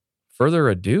know, further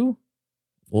ado,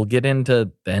 we'll get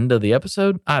into the end of the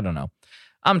episode. I don't know.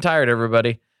 I'm tired,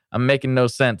 everybody. I'm making no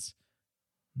sense.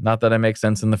 Not that I make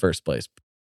sense in the first place.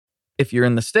 If you're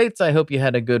in the States, I hope you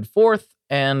had a good 4th.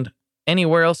 And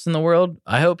anywhere else in the world,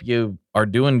 I hope you are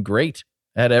doing great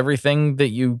at everything that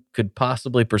you could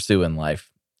possibly pursue in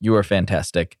life. You are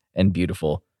fantastic and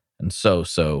beautiful and so,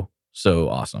 so, so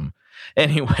awesome.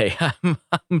 Anyway, I'm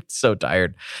so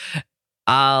tired.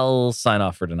 I'll sign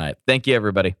off for tonight. Thank you,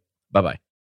 everybody. Bye-bye.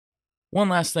 One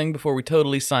last thing before we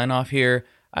totally sign off here.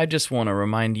 I just want to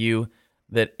remind you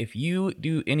that if you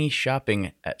do any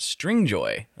shopping at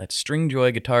Stringjoy, that's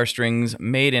Stringjoy guitar strings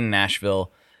made in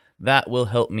Nashville, that will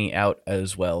help me out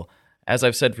as well. As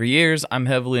I've said for years, I'm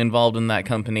heavily involved in that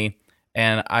company,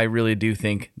 and I really do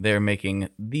think they're making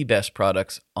the best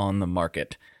products on the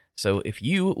market. So if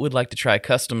you would like to try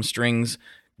custom strings,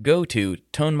 go to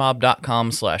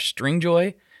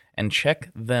tonemob.com/stringjoy and check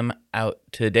them out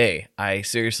today. I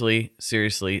seriously,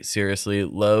 seriously, seriously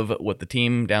love what the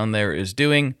team down there is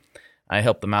doing. I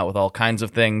help them out with all kinds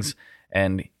of things,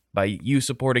 and by you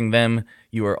supporting them,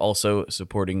 you are also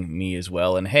supporting me as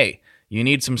well. And hey, you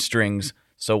need some strings,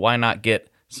 so why not get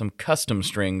some custom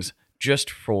strings just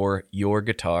for your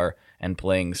guitar and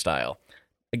playing style?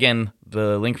 Again,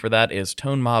 the link for that is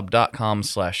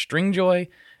tonemob.com/stringjoy,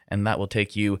 and that will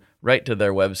take you right to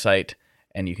their website,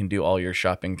 and you can do all your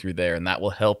shopping through there, and that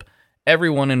will help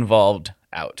everyone involved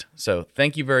out. So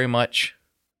thank you very much.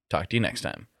 Talk to you next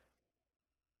time.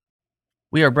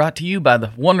 We are brought to you by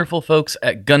the wonderful folks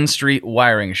at Gun Street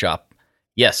Wiring Shop.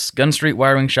 Yes, Gun Street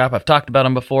Wiring Shop. I've talked about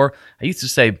them before. I used to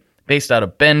say based out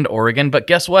of Bend, Oregon, but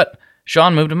guess what?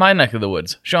 Sean moved to my neck of the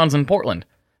woods. Sean's in Portland.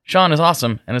 Sean is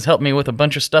awesome and has helped me with a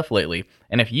bunch of stuff lately.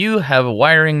 And if you have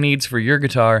wiring needs for your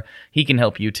guitar, he can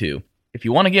help you too. If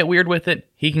you want to get weird with it,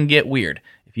 he can get weird.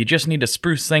 If you just need to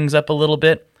spruce things up a little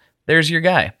bit, there's your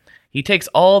guy. He takes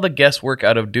all the guesswork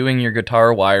out of doing your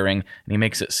guitar wiring, and he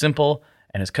makes it simple,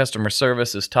 and his customer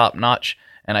service is top-notch,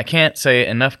 and I can't say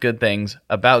enough good things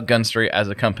about Gun Street as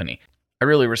a company. I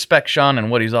really respect Sean and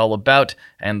what he's all about,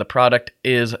 and the product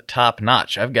is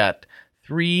top-notch. I've got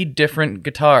 3 different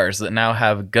guitars that now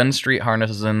have Gun Street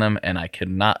harnesses in them, and I could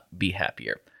not be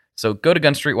happier. So go to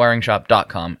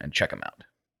gunstreetwiringshop.com and check them out.